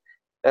time.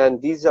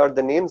 And these are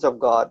the names of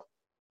God,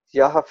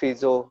 Ya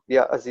Hafizo,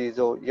 Ya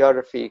Azizo, Ya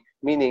Rafiq,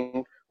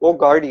 meaning, O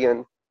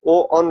guardian,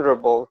 O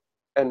honorable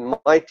and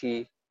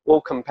mighty, O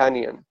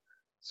companion.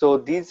 So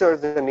these are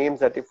the names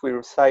that if we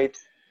recite,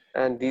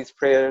 and these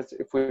prayers,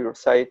 if we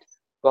recite,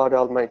 God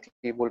Almighty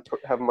will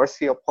have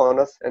mercy upon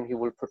us and he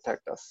will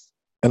protect us.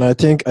 And I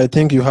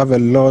think you have a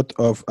lot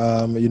of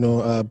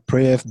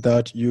prayers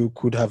that you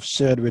could have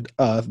shared with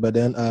us, but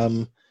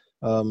then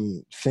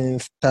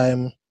since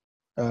time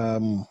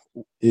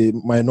it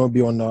might not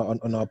be on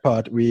our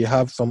part, we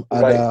have some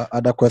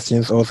other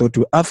questions also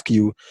to ask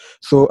you.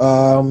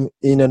 So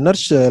in a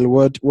nutshell,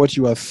 what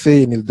you are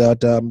saying is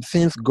that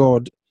since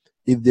God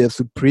is the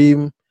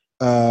supreme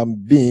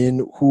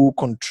being who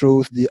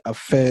controls the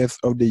affairs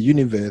of the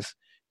universe,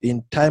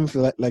 in times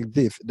like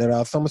this, there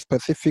are some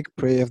specific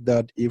prayers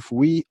that if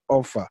we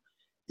offer,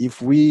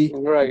 if we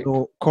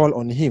call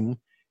on him,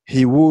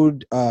 he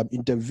would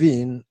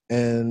intervene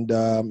and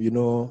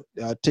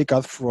take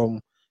us from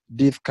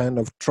these kind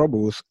of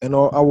troubles. And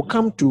I will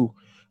come to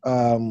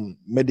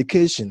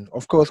medication.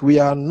 Of course, we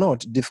are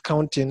not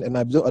discounting, and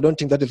I don't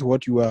think that is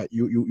what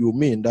you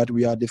mean, that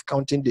we are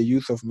discounting the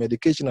use of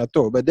medication at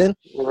all. But then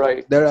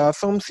there are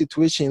some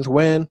situations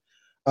when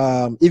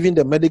even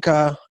the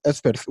medical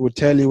experts will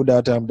tell you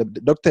that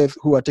the doctors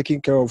who are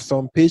taking care of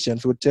some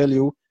patients will tell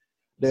you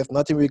there's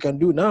nothing we can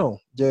do now.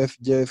 Just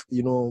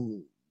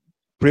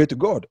pray to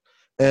God.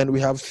 And we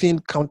have seen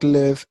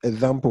countless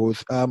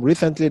examples.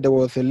 Recently, there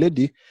was a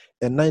lady,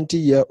 a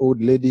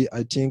 90-year-old lady,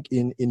 I think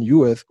in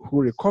US,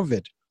 who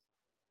recovered.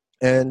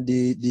 And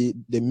the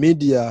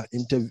media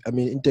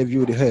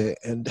interviewed her,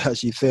 and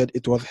she said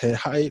it was her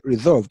high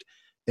resolve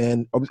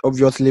and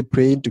obviously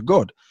praying to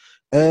God.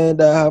 And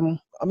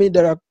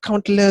there are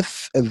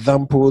countless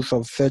examples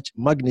of such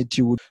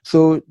magnitude.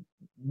 So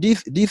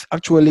this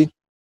actually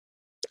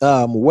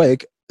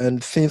work,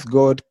 and since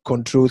God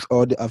controls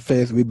all the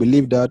affairs, we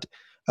believe that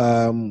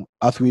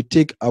as we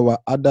take our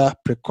other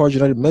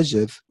precautionary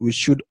measures, we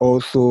should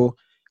also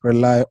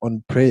rely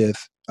on prayers.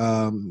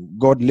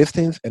 God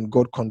listens and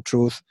God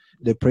controls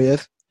the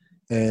prayers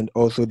and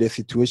also the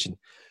situation.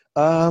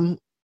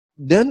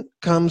 Then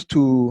comes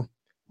to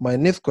my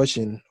next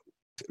question.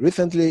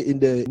 Recently in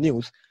the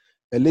news,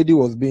 a lady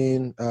was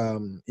being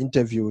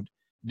interviewed.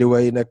 They were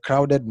in a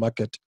crowded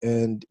market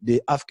and they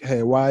asked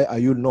her, why are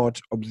you not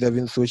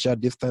observing social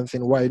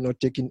distancing? Why are you not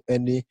taking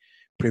any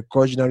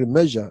precautionary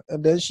measure?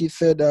 And then she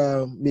said,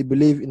 me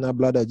believe in the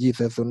blood of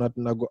Jesus, so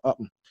nothing will go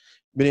happen.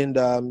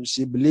 Meaning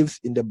she believes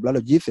in the blood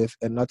of Jesus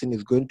and nothing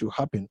is going to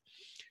happen.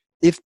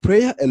 Is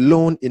prayer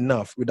alone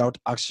enough without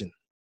action?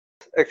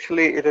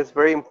 Actually, it is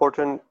very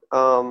important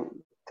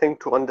thing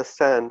to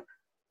understand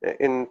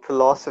in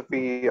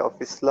philosophy of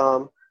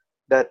Islam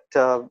that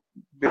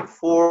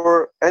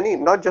before any,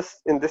 not just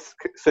in this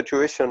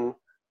situation,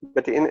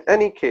 but in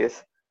any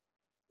case,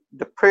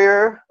 the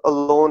prayer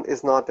alone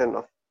is not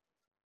enough.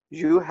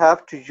 You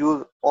have to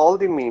use all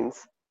the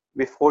means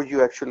before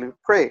you actually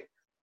pray.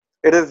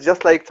 It is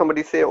just like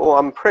somebody say, oh,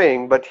 I'm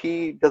praying, but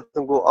he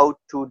doesn't go out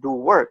to do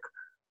work,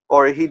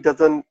 or he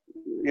doesn't,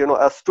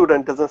 a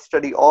student doesn't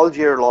study all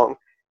year long,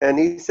 and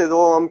he says,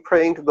 oh, I'm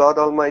praying to God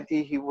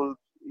Almighty, he will,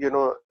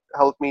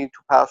 help me to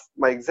pass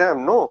my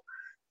exam. No,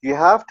 you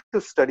have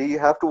to study, you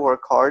have to work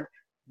hard,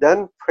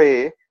 then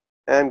pray,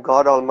 and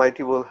God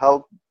Almighty will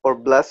help or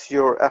bless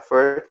your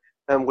effort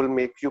and will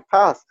make you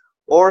pass.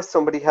 Or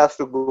somebody has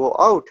to go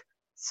out,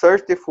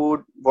 search the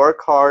food, work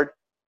hard,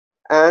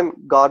 and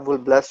God will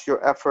bless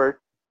your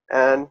effort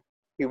and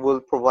he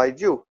will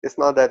provide you. It's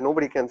not that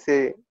nobody can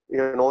say,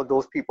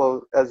 those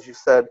people, as you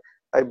said,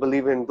 I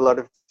believe in blood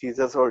of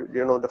Jesus, or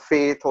the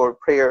faith or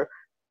prayer.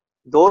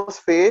 Those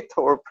faith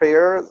or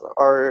prayers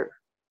are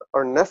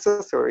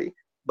necessary,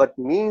 but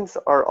means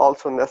are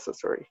also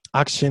necessary.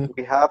 Action,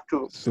 We have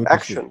to so to say.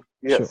 action.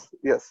 Sure.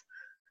 Yes.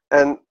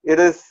 And it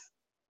is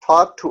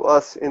taught to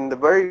us in the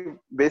very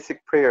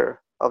basic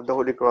prayer of the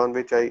Holy Quran,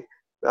 which I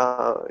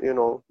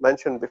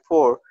mentioned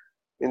before,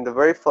 in the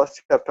very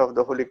first chapter of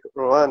the Holy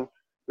Quran,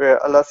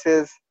 where Allah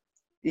says,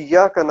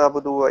 Iyyaka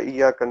na'budu wa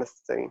iyyaka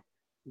nasta'in.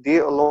 Thee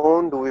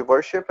alone do we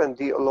worship, and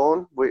thee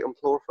alone we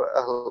implore for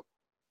help.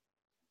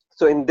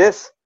 So in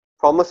this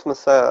promised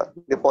Messiah,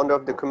 the founder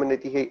of the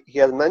community, he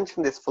has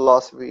mentioned this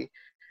philosophy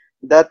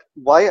that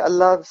why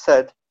Allah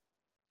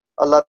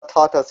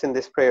taught us in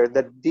this prayer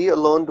that thee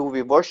alone do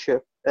we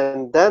worship,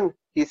 and then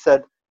he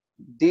said,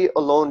 thee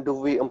alone do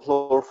we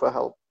implore for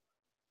help.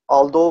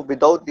 Although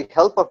without the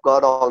help of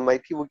God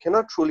Almighty, we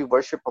cannot truly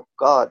worship of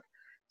God.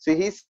 So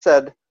he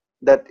said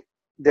that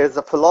there's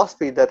a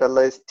philosophy that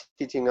Allah is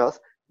teaching us,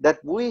 that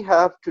we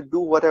have to do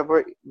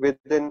whatever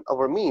within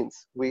our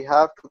means. We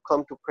have to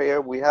come to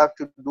prayer, we have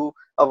to do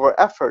our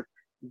effort,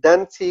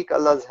 then seek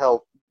Allah's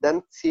help,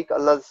 then seek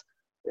Allah's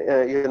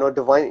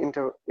divine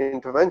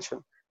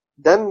intervention.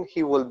 Then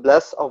he will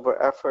bless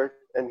our effort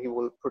and he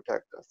will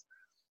protect us.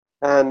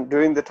 And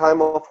during the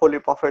time of Holy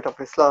Prophet of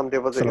Islam,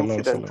 there was an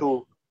incident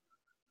too,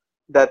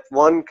 that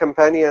one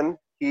companion,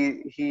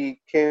 he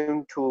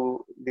came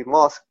to the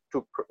mosque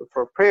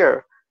for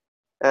prayer,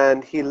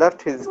 and he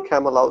left his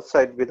camel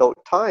outside without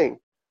tying.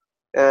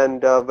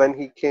 And when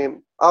he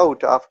came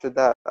out after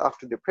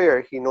the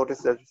prayer, he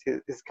noticed that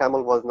his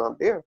camel was not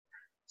there.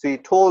 So he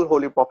told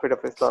Holy Prophet of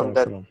Islam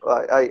that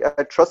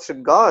I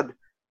trusted God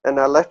and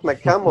I left my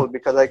camel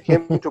because I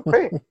came to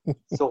pray.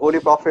 So Holy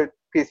Prophet,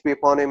 peace be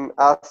upon him,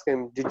 asked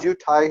him, did you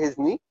tie his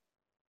knee?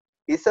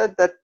 He said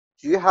that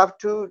you have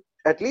to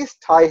at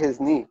least tie his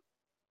knee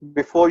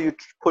before you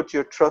put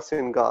your trust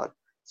in God.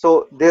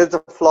 So there's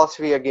a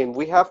philosophy again.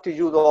 We have to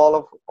use all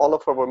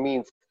of our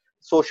means,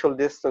 social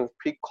distance,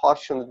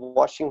 precautions,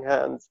 washing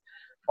hands.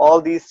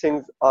 All these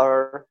things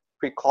are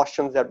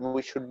precautions that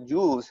we should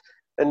use.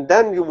 And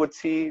then you would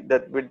see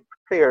that with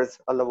prayers,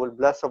 Allah will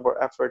bless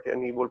our effort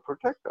and he will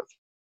protect us.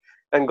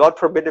 And God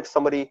forbid if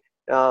somebody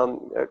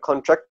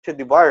contracted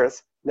the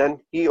virus, then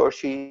he or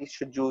she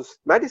should use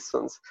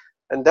medicines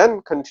and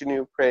then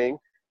continue praying,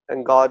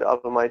 and God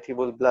Almighty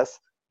will bless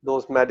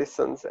those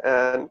medicines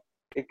and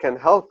it can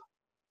help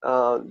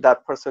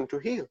that person to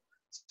heal.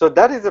 So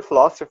that is a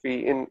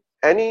philosophy in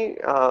any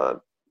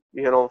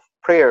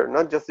prayer,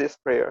 not just this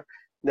prayer,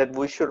 that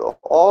we should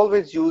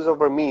always use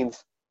our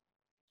means.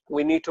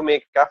 We need to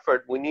make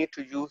effort. We need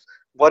to use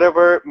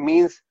whatever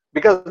means,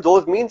 because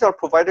those means are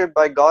provided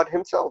by God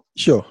himself.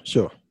 Sure.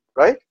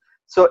 Right?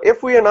 So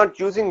if we are not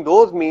using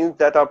those means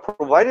that are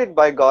provided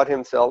by God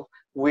himself,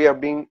 we are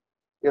being,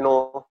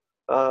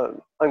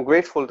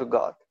 ungrateful to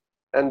God.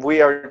 And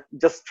we are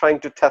just trying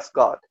to test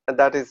God. And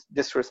that is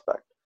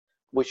disrespect.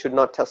 We should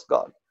not test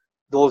God.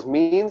 Those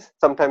means,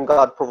 sometimes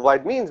God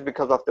provide means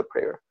because of the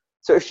prayer.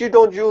 So if you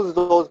don't use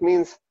those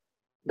means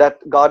that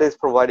God is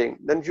providing,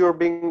 then you're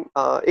being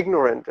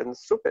ignorant and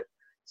stupid.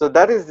 So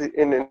that is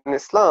in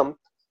Islam,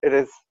 it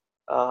is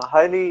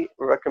highly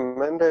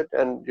recommended,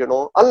 and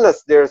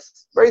unless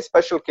there's very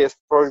special case.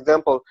 For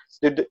example,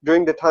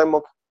 during the time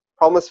of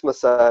promised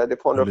Messiah, the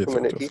founder of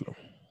humanity,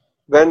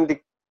 when the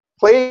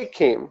plague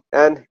came,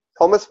 and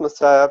promised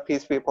Messiah,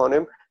 peace be upon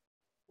him,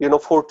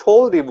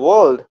 foretold the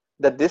world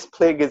that this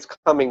plague is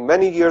coming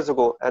many years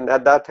ago. And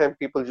at that time,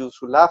 people used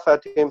to laugh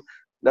at him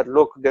that,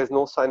 look, there's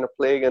no sign of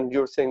plague and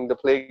you're saying the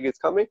plague is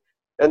coming.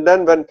 And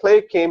then when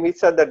plague came, he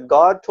said that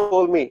God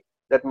told me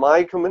that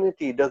my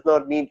community does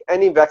not need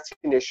any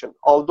vaccination.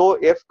 Although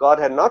if God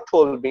had not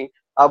told me,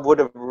 I would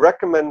have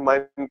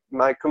recommended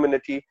my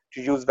community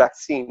to use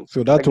vaccine.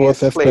 So that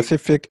was a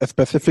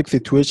specific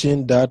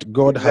situation that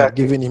God had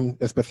given him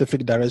a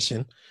specific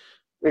direction.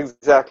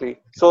 Exactly.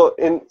 So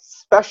in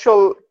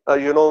special,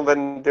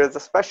 when there's a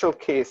special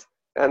case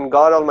and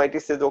God Almighty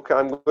says, okay,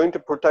 I'm going to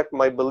protect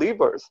my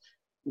believers,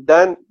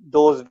 then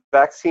those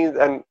vaccines,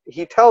 and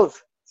he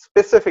tells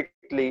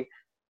specifically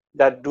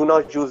that do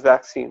not use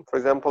vaccine. For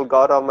example,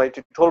 God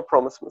Almighty told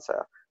promised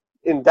Messiah.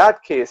 In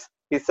that case,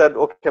 he said,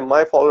 okay,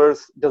 my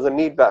followers doesn't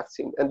need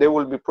vaccine and they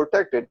will be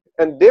protected.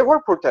 And they were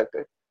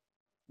protected.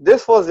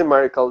 This was a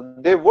miracle.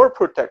 They were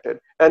protected.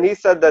 And he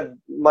said that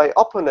my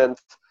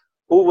opponents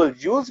who will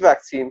use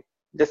vaccine,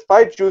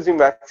 despite using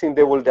vaccine,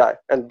 they will die.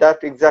 And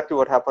that's exactly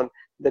what happened,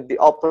 that the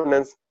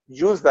opponents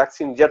used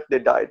vaccine, yet they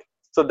died.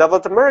 So that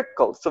was a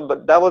miracle. So,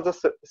 but that was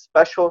a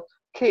special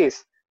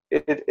case.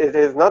 It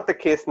is not the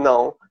case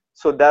now.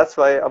 So that's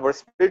why our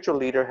spiritual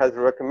leader has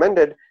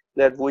recommended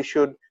that we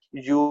should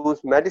use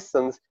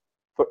medicines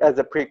as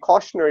a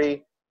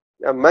precautionary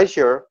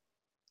measure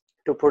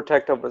to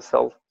protect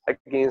ourselves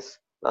against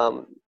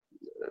the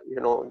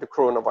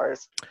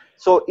coronavirus.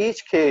 So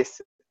each case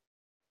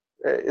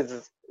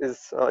is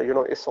its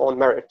own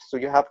merit. So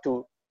you have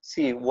to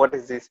see what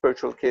is the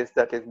spiritual case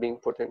that is being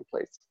put in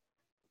place.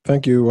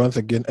 Thank you once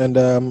again. And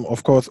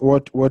of course,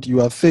 what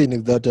you are saying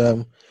is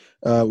that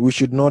we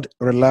should not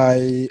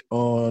rely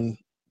on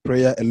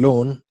prayer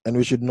alone, and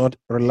we should not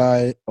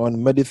rely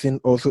on medicine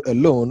also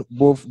alone.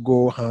 Both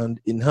go hand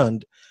in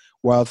hand.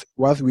 Whilst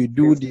we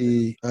do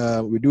the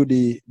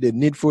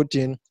needful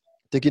thing,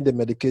 taking the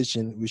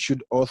medication, we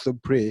should also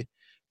pray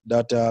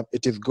that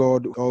it is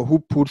God who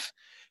puts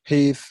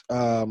His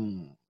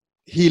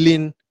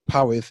healing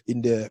powers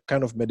in the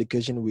kind of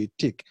medication we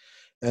take.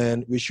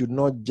 And we should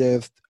not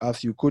just,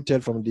 as you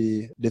quoted from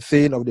the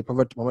saying of the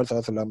Prophet Muhammad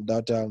Sallallahu Alaihi Wasallam,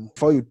 that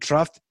before you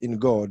trust in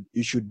God,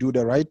 you should do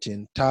the right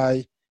thing,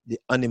 tie the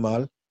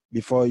animal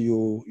before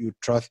you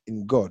trust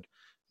in God.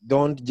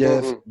 Don't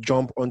just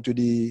jump onto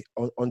the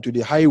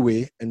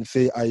highway and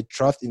say, I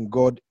trust in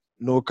God,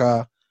 no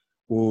car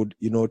would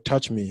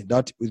touch me.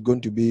 That is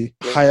going to be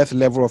highest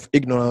level of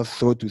ignorance,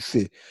 so to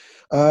say.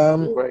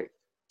 Right.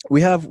 I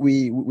have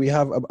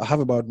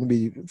about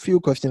maybe a few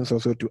questions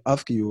also to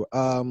ask you.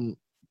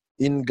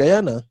 In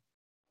Guyana,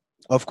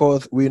 of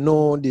course, we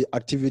know the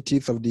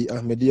activities of the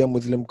Ahmadiyya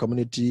Muslim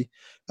community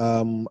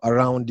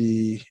around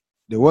the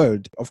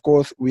world. Of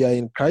course, we are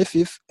in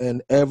crisis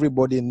and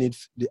everybody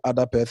needs the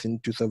other person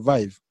to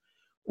survive.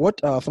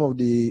 What are some of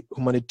the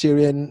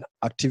humanitarian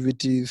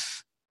activities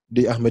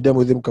the Ahmadiyya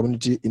Muslim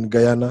community in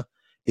Guyana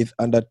is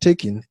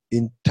undertaking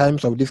in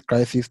times of this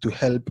crisis to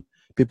help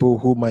people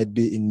who might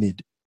be in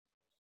need?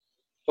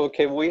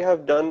 Okay, we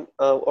have done,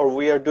 or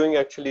we are doing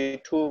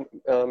actually two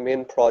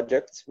main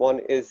projects. One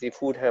is the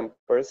food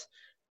hampers.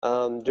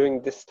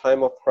 During this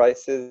time of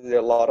crisis,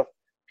 a lot of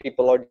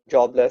people are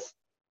jobless.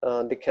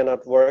 They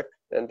cannot work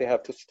and they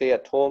have to stay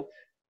at home.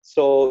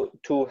 So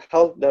to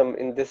help them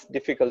in this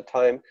difficult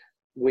time,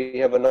 we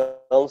have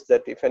announced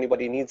that if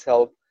anybody needs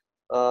help,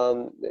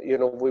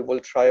 we will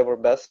try our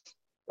best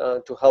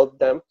to help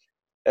them.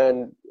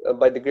 And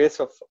by the grace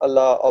of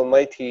Allah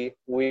Almighty,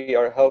 we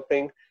are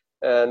helping.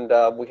 And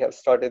we have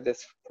started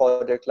this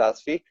project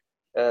last week,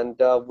 and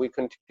we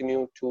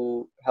continue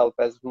to help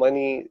as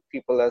many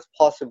people as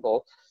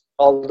possible,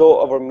 although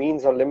our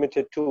means are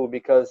limited too,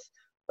 because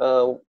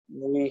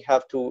we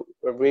have to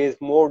raise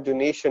more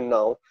donation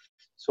now.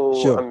 So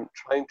Sure. I'm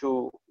trying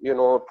to,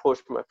 push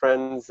my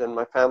friends and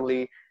my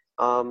family,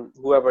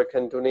 whoever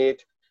can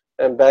donate.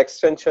 And by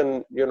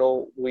extension,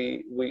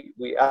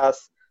 we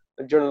ask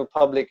the general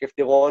public if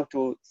they want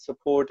to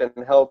support and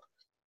help.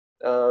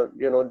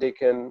 They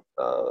can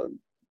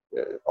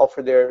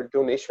offer their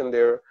donation,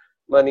 their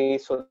money,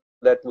 so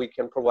that we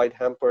can provide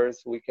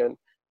hampers. We can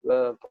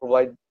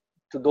provide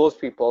to those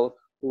people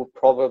who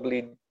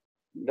probably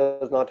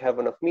does not have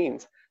enough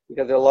means,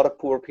 because there are a lot of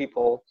poor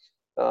people,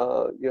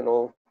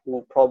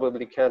 who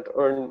probably can't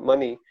earn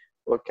money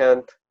or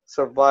can't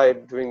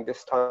survive during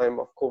this time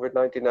of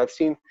COVID-19. I've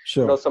seen,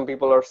 Sure. some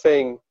people are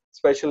saying,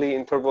 especially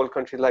in third world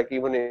countries like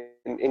even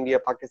in India,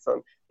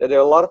 Pakistan, that there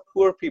are a lot of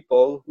poor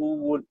people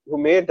who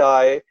may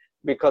die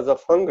because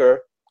of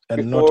hunger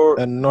And before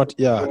not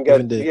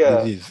even the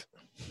disease.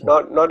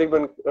 not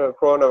even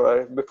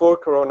coronavirus. Before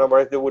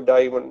coronavirus, they would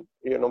die even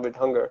with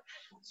hunger.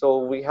 So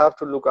we have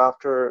to look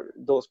after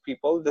those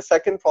people. The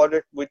second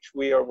project which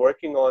we are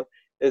working on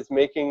is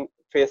making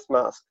face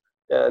masks,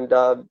 and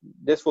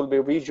this will be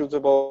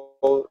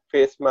reusable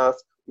face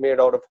mask made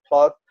out of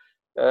cloth,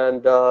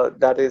 and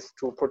that is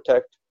to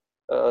protect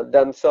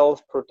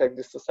themselves, protect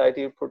the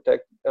society,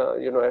 protect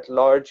at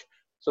large,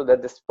 so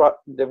that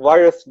the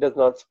virus does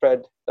not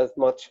spread as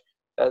much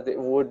as it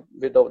would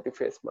without the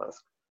face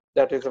mask.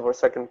 That is our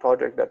second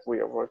project that we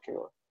are working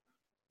on.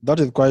 That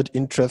is quite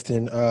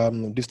interesting.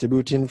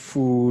 Distributing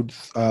food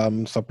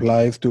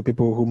supplies to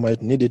people who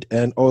might need it,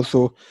 and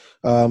also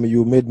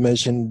you made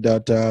mention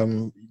that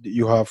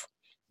you have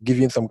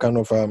given some kind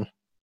of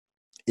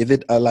is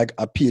it like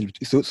appeal,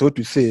 so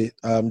to say,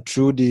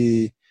 through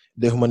the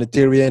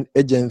humanitarian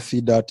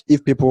agency, that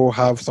if people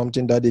have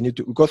something that they need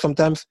to, because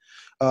sometimes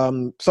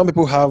some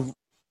people have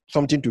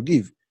something to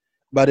give,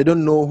 but they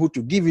don't know who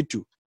to give it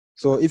to.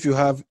 So if you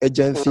have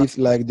agencies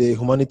like the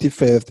Humanity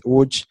First,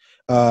 which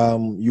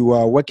you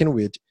are working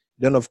with,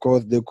 then of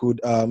course they could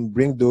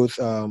bring those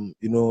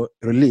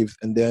reliefs,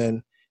 and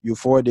then you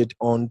forward it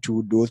on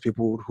to those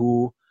people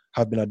who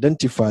have been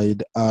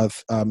identified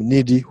as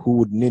needy, who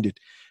would need it.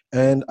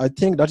 And I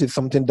think that is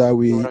something that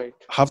we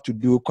have to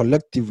do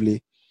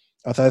collectively.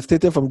 As I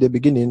stated from the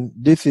beginning,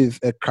 this is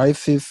a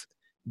crisis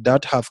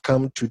that has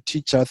come to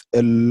teach us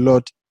a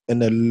lot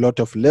and a lot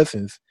of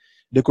lessons.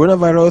 The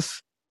coronavirus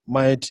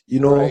might,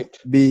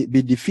 be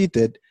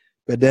defeated,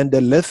 but then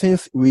the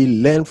lessons we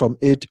learn from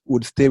it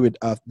would stay with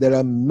us. There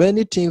are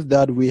many things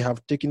that we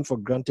have taken for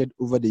granted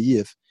over the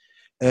years.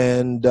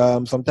 And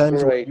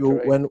sometimes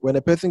when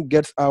a person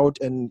gets out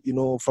and,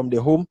 from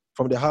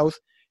the house,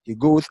 he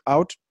goes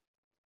out,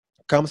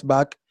 comes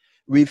back,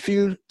 we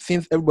feel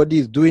since everybody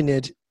is doing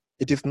it,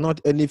 it is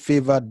not any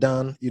favor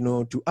done,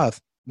 to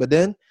us. But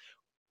then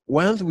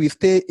once we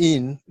stay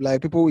in,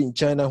 like people in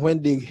China,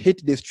 when they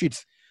hit the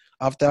streets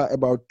after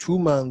about 2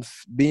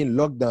 months being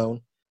locked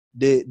down,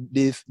 they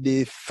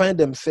find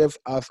themselves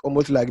as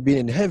almost like being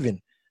in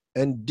heaven.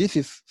 And this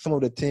is some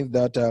of the things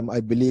that I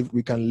believe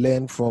we can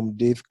learn from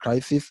this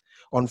crisis.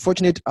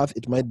 Unfortunate as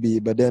it might be,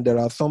 but then there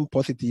are some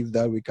positives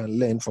that we can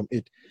learn from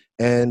it.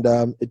 And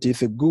it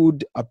is a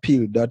good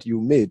appeal that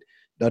you made,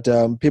 that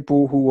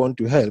people who want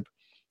to help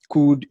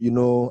could,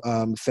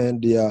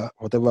 send their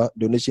whatever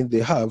donations they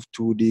have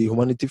to the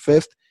Humanity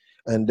First.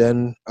 And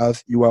then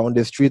as you are on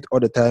the street all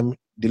the time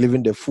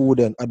delivering the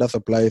food and other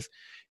supplies,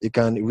 it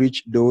can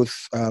reach those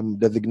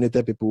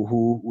designated people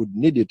who would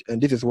need it.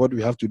 And this is what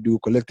we have to do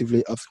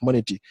collectively as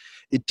humanity.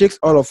 It takes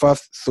all of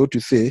us, so to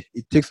say,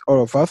 it takes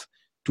all of us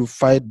to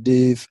fight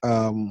this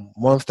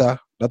monster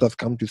that has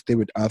come to stay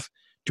with us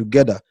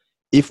together.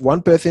 If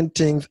one person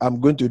thinks I'm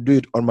going to do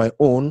it on my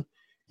own,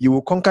 you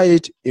will conquer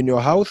it in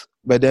your house,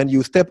 but then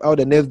you step out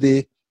the next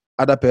day,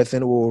 other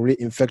person will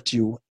reinfect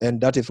you.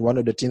 And that is one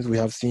of the things we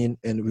have seen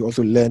and we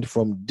also learned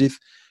from this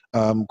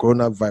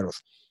coronavirus.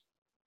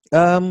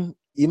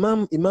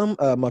 Imam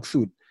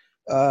Maksud,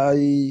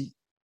 I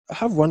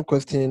have one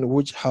question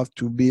which has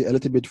to be a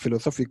little bit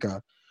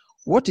philosophical.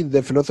 What is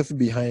the philosophy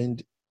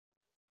behind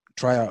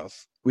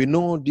trials? We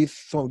know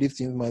some of these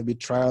things might be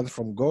trials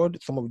from God.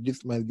 Some of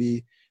this might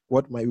be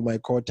what we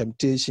might call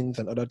temptations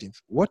and other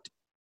things.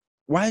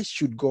 Why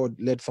should God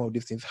let some of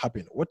these things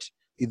happen? What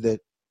is the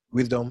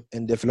wisdom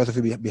and the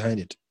philosophy behind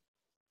it?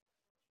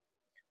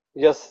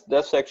 Yes,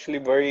 that's actually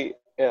very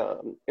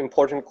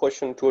important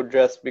question to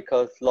address,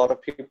 because a lot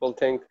of people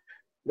think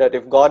that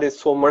if God is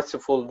so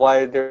merciful,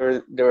 why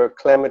there are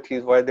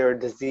calamities, why there are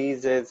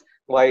diseases,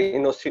 why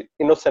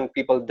innocent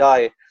people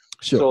die.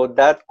 Sure. So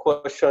that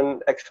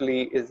question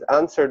actually is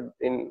answered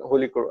in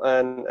Holy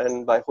Quran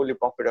and by Holy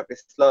Prophet of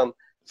Islam.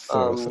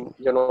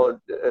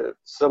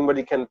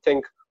 Somebody can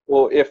think,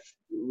 well, if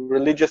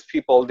religious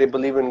people, they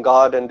believe in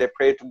God and they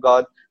pray to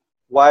God,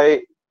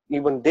 why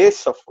even they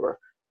suffer?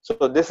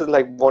 So this is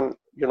like one,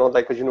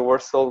 like a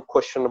universal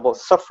question about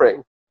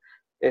suffering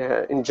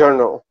in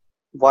general.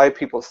 Why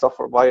people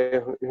suffer,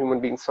 why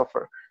human beings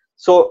suffer.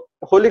 So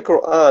Holy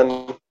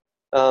Quran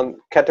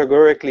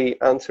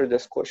categorically answered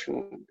this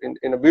question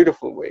in a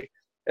beautiful way,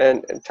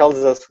 and tells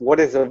us what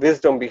is the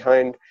wisdom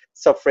behind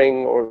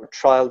suffering or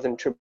trials and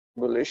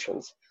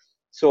tribulations.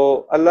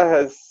 So Allah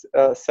has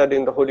said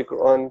in the Holy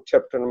Quran,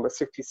 chapter number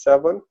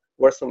 67,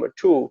 verse number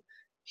 2,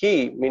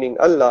 He, meaning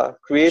Allah,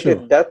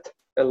 created death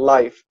and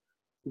life,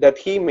 that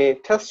He may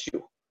test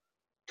you,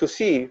 to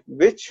see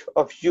which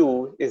of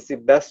you is the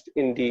best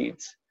in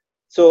deeds.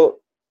 So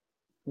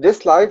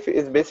this life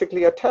is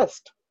basically a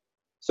test.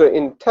 So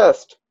in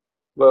test,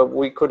 well,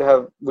 we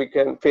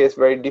can face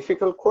very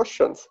difficult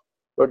questions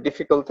or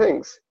difficult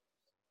things.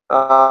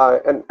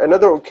 And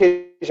another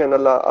occasion,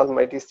 Allah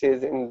Almighty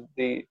says in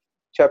the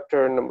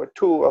chapter number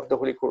 2 of the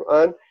Holy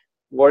Quran,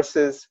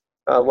 verses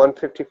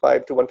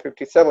 155 to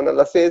 157,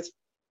 Allah says,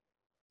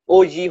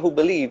 O ye who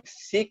believe,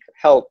 seek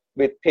help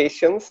with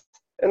patience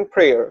and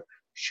prayer.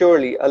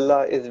 Surely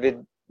Allah is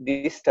with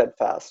the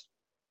steadfast.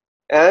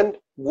 And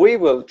we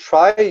will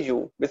try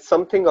you with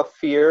something of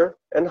fear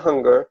and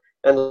hunger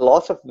and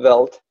loss of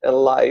wealth and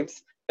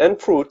lives and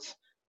fruits,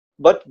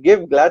 but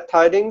give glad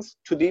tidings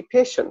to the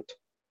patient,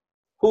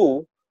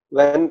 who,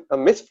 when a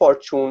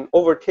misfortune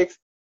overtakes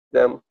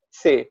them,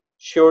 say,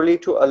 surely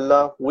to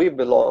Allah we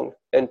belong,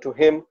 and to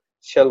Him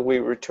shall we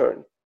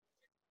return.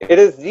 It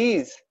is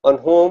these on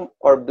whom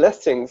are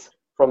blessings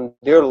from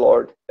their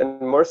Lord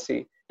and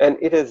mercy, and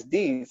it is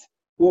these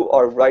who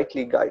are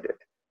rightly guided.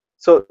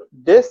 So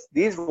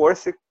these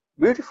verses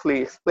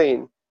beautifully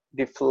explain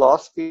the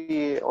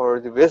philosophy or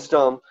the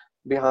wisdom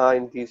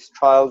behind these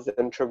trials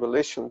and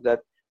tribulations, that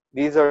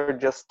these are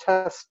just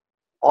tests.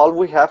 All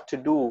we have to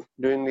do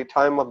during the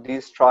time of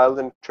these trials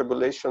and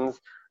tribulations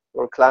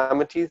or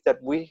calamities,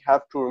 that we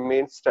have to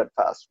remain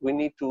steadfast. We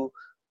need to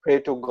pray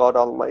to God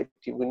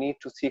Almighty. We need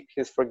to seek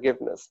His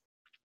forgiveness.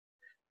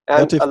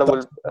 And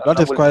that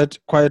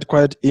is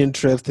quite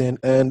interesting.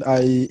 And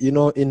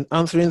in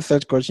answering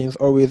such questions,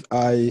 always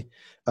I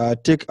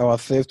take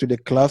ourselves to the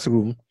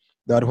classroom,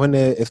 that when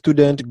a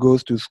student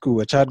goes to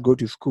school, a child goes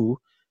to school,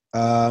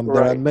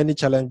 there are many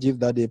challenges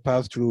that they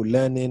pass through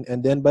learning,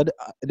 but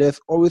there's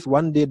always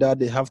one day that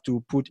they have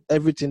to put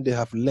everything they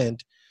have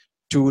learned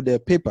to the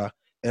paper,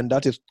 and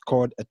that is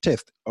called a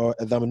test or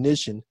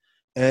examination.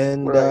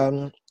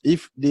 And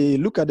if they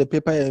look at the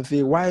paper and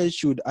say, why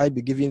should I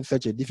be giving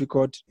such a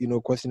difficult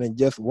question, and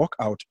just walk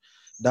out,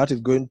 that is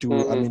going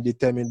to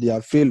determine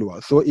their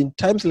failure. So in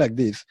times like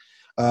this,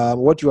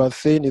 what you are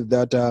saying is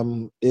that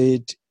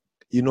it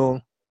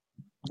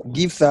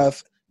gives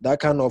us that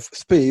kind of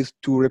space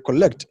to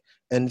recollect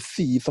and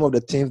see some of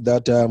the things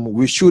that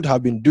we should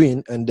have been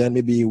doing, and then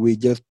maybe we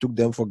just took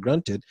them for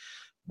granted.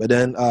 But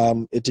then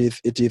it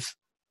is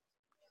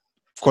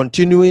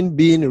continuing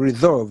being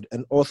resolved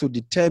and also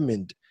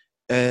determined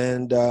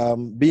and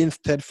being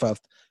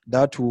steadfast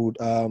that would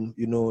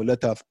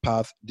let us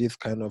pass this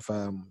kind of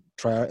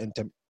trial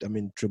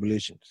and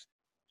tribulations.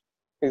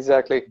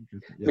 Exactly.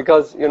 Yeah.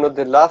 Because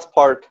the last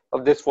part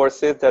of this verse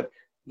says that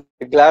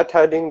the glad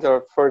tidings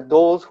are for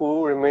those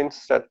who remain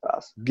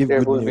steadfast.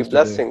 There will be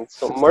blessings,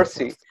 so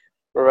mercy,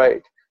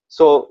 right?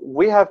 So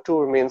we have to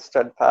remain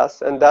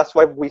steadfast, and that's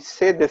why we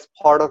say this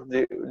part of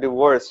the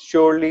verse: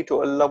 surely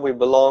to Allah we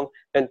belong,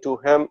 and to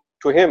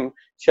him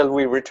shall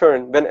we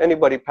return when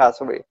anybody pass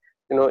away.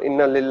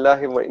 Inna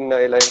lillahi wa inna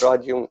ilayhi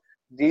rajiun.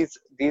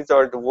 These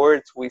are the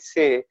words we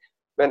say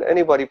when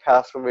anybody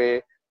pass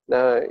away,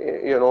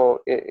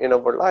 in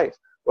our life,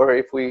 or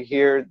if we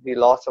hear the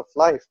loss of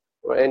life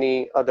or any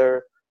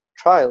other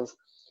trials.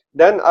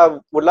 Then I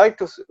would like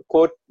to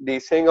quote the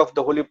saying of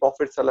the Holy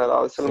Prophet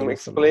ﷺ,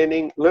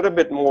 explaining a little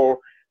bit more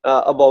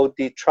about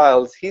the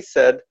trials. He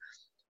said,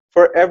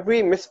 "For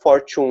every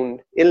misfortune,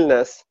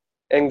 illness,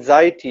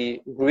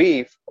 anxiety,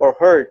 grief, or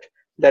hurt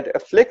that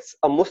afflicts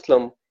a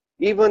Muslim,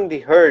 even the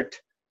hurt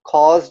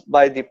caused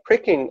by the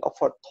pricking of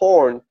a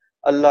thorn,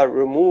 Allah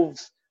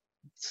removes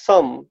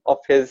some of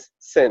his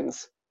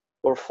sins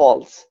or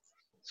faults."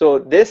 So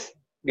this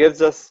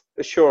gives us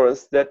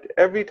assurance that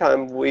every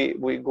time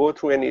we go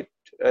through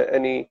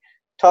any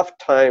tough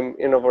time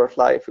in our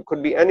life, it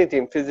could be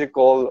anything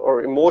physical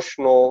or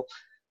emotional,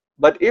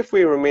 but if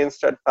we remain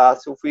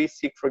steadfast, if we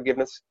seek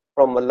forgiveness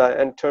from Allah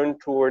and turn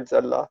towards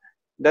Allah,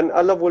 then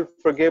Allah will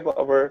forgive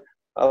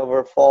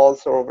our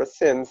faults or our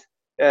sins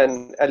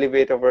and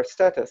elevate our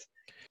status.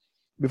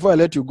 Before I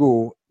let you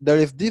go, there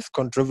is this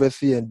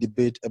controversy and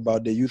debate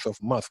about the use of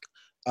mask.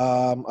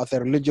 As a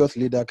religious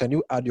leader, can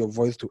you add your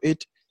voice to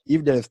it?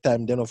 If there is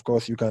time, then of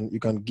course you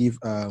can give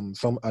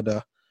some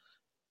other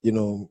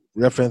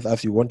reference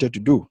as you wanted to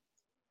do.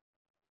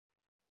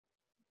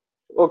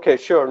 Okay,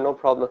 sure, no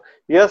problem.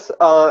 Yes,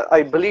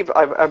 I believe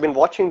I've been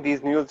watching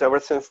these news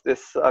ever since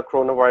this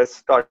coronavirus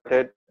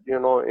started,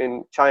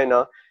 in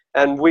China,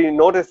 and we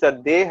noticed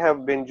that they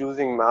have been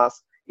using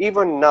masks.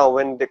 Even now,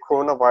 when the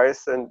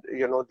coronavirus and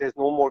there's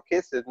no more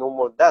cases, no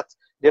more deaths,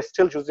 they're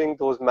still using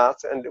those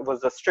masks, and it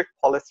was a strict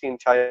policy in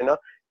China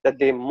that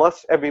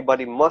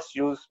everybody must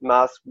use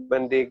masks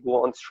when they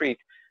go on street.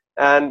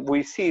 And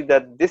we see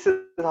that this is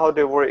how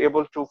they were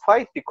able to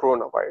fight the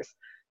coronavirus.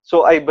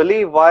 So I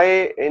believe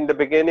why in the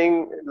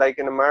beginning, like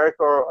in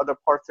America or other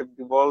parts of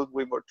the world,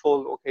 we were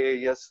told, okay,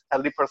 yes,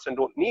 healthy person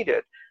don't need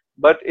it.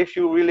 But if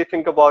you really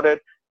think about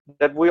it,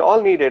 that we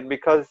all need it,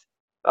 because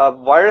a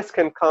virus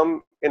can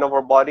come in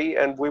our body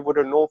and we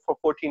wouldn't know for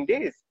 14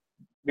 days,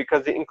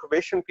 because the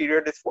incubation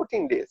period is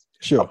 14 days.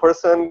 Sure. A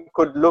person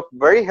could look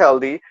very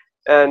healthy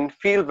and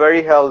feel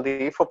very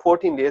healthy for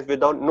 14 days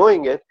without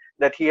knowing it,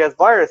 that he has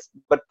virus.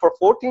 But for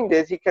 14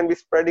 days, he can be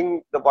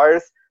spreading the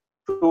virus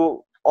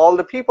to all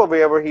the people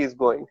wherever he is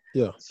going.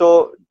 Yeah.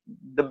 So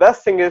the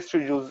best thing is to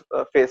use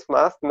a face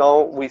mask.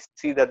 Now we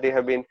see that they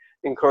have been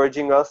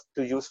encouraging us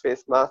to use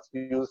face masks, to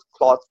use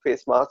cloth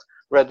face masks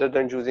rather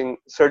than using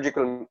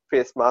surgical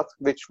face masks,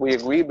 which we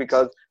agree,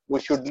 because we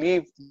should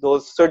leave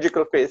those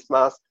surgical face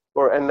masks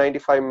or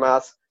N95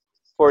 masks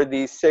for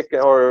the sick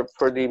or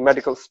for the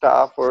medical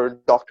staff or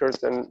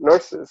doctors and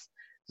nurses.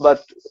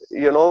 But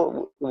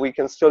we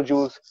can still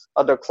use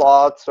other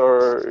cloths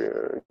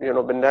or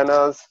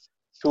bandanas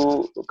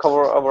to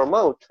cover our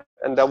mouth,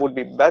 and that would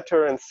be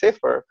better and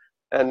safer,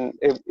 and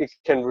it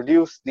can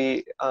reduce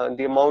the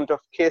amount of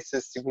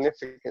cases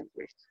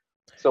significantly.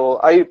 So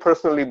I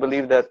personally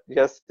believe that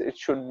yes, it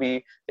should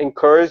be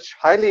encouraged,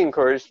 highly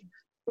encouraged,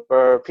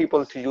 for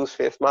people to use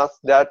face masks.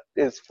 That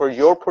is for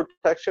your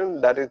protection.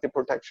 That is the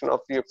protection of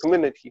your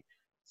community.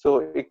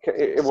 So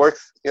it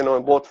works, in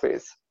both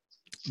ways.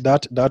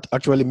 That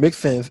actually makes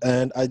sense,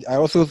 and I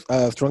also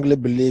strongly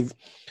believe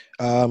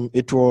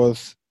it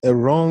was a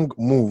wrong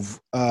move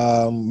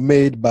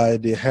made by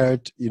the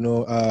health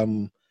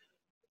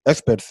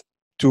experts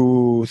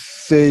to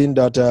saying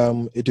that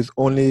it is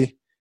only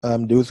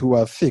those who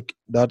are sick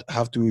that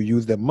have to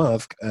use the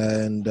mask,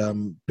 and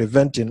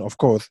preventing, of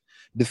course,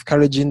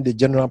 discouraging the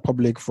general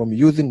public from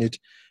using it.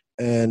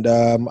 And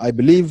I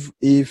believe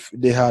if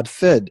they had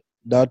said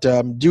that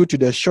due to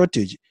the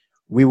shortage,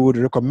 we would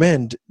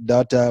recommend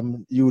that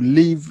you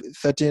leave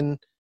certain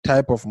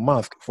type of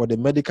mask for the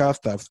medical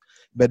staff,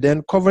 but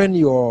then covering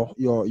your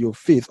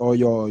face or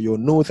your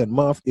nose and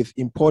mouth is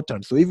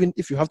important. So even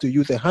if you have to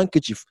use a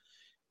handkerchief,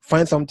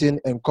 find something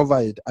and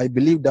cover it. I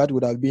believe that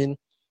would have been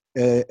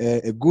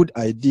a good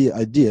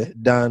idea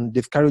than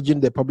discouraging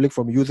the public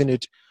from using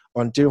it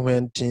until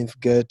when things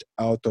get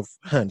out of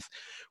hands.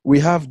 We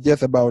have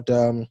just about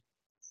 1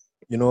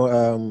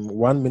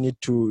 minute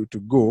to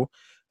go,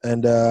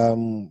 and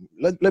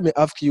let me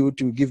ask you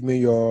to give me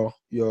your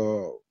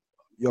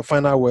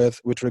final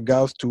words with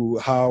regards to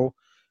how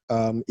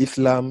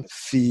Islam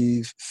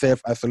sees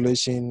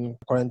self-isolation,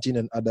 quarantine,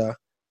 and other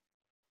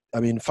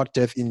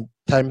factors in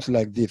times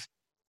like this,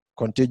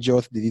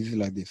 contagious diseases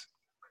like this.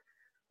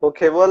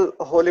 Okay, well,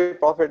 Holy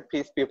Prophet,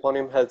 peace be upon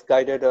him, has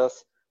guided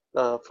us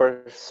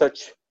for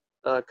such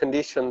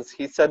conditions.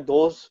 He said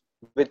those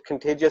with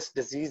contagious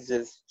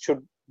diseases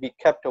should be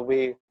kept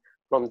away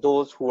from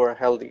those who are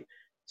healthy.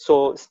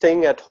 So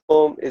staying at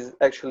home is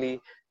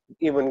actually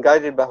even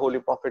guided by Holy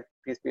Prophet,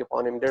 peace be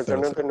upon him. There's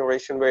another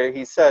narration where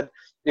he said,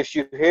 if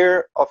you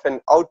hear of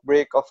an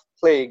outbreak of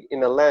plague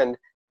in a land,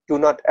 do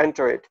not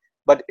enter it.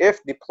 But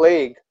if the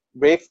plague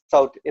breaks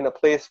out in a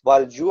place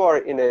while you are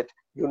in it,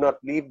 do not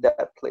leave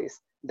that place.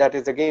 that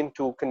is again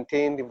to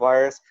contain the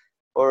virus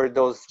or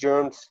those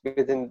germs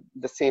within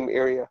the same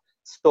area.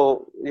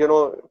 So,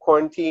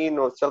 quarantine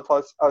or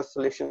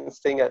self-isolation,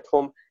 staying at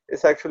home,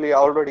 is actually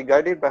already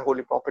guided by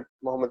Holy Prophet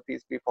Muhammad,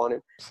 peace be upon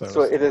him.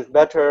 So it is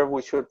better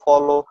we should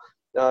follow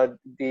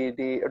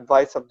the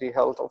advice of the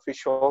health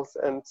officials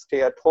and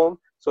stay at home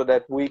so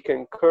that we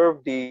can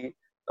curb the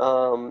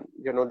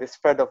the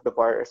spread of the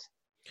virus.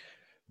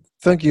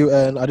 Thank you.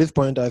 And at this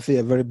point, I say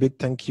a very big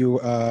thank you,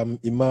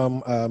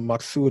 Imam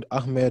Maksud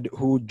Ahmed,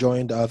 who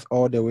joined us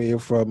all the way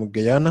from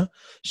Guyana,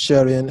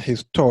 sharing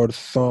his thoughts,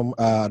 some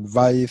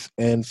advice,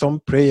 and some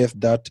prayers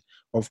that,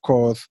 of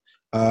course,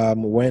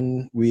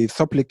 when we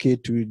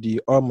supplicate to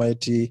the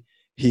Almighty,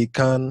 He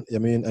can,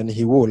 and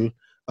He will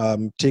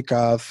take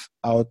us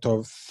out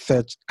of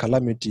such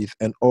calamities,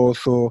 and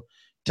also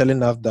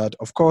telling us that,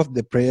 of course,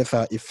 the prayers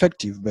are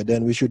effective, but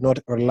then we should not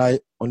rely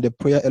on the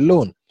prayer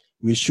alone.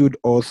 We should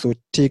also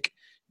take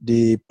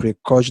the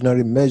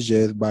precautionary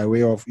measures by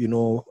way of,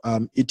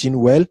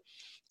 eating well,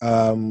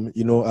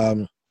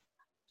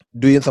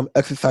 doing some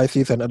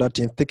exercises and other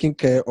things, taking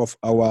care of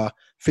our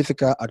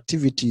physical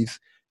activities,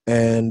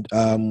 and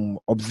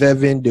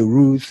observing the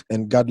rules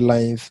and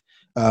guidelines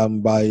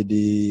by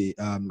the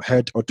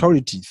health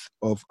authorities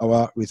of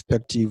our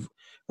respective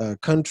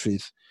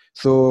countries.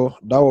 So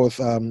that was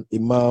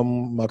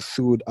Imam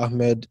Maksud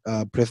Ahmed,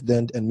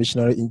 President and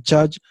Missionary in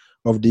charge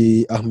of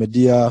the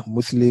Ahmadiyya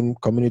Muslim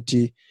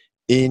community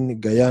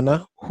in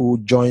Guyana, who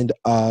joined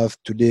us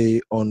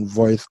today on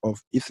Voice of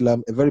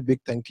Islam. A very big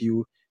thank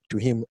you to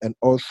him, and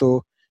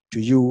also to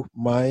you,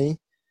 my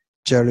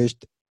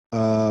cherished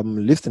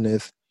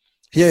listeners.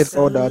 Here is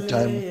all that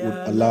time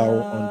would allow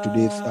on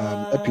today's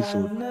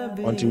episode.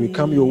 Until we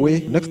come your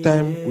way next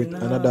time with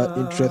another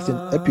interesting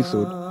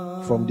episode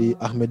from the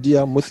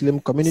Ahmadiyya Muslim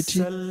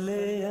community,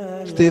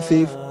 stay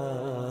safe.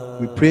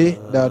 We pray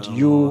that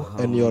you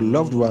and your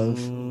loved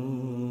ones,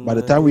 by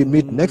the time we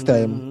meet next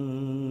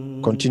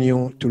time,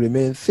 continue to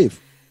remain safe.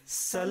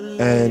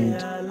 And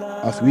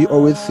as we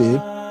always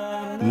say,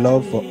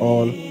 love for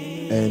all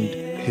and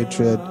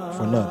hatred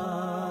for none.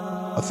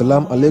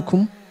 Assalamu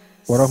alaikum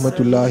wa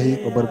rahmatullahi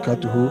wa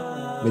barakatuhu.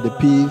 May the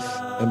peace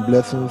and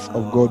blessings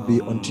of God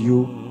be unto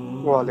you.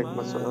 Wa alaikum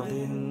assalam.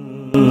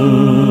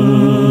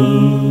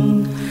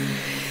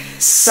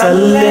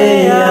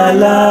 Salli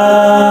ala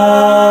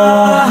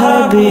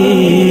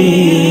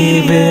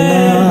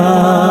habibina,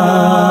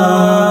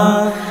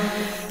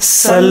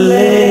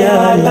 salli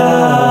ala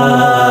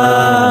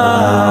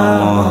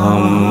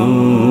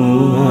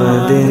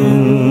Muhammadin,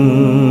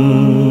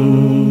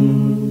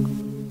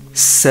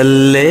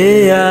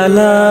 salli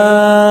ala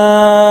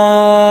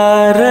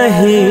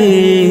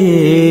rahimina,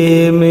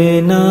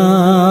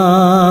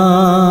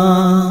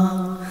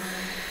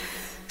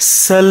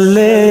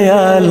 salli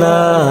ala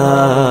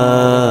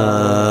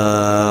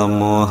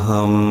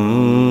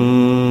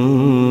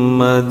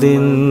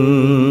Muhammadin,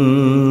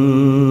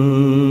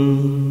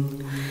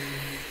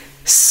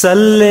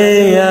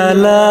 salli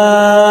ala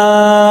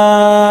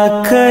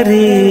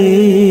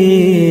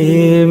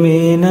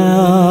karimina,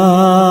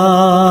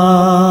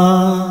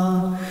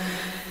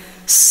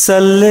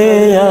 salli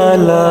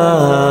ala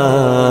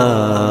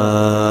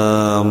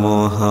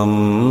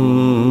Muhammadin,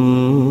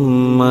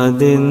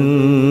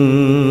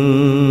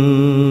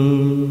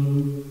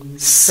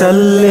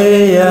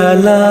 salli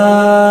ala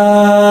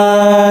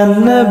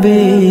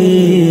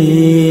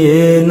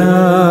nabiyina,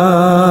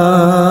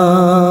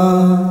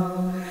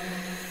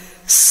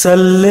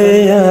 salli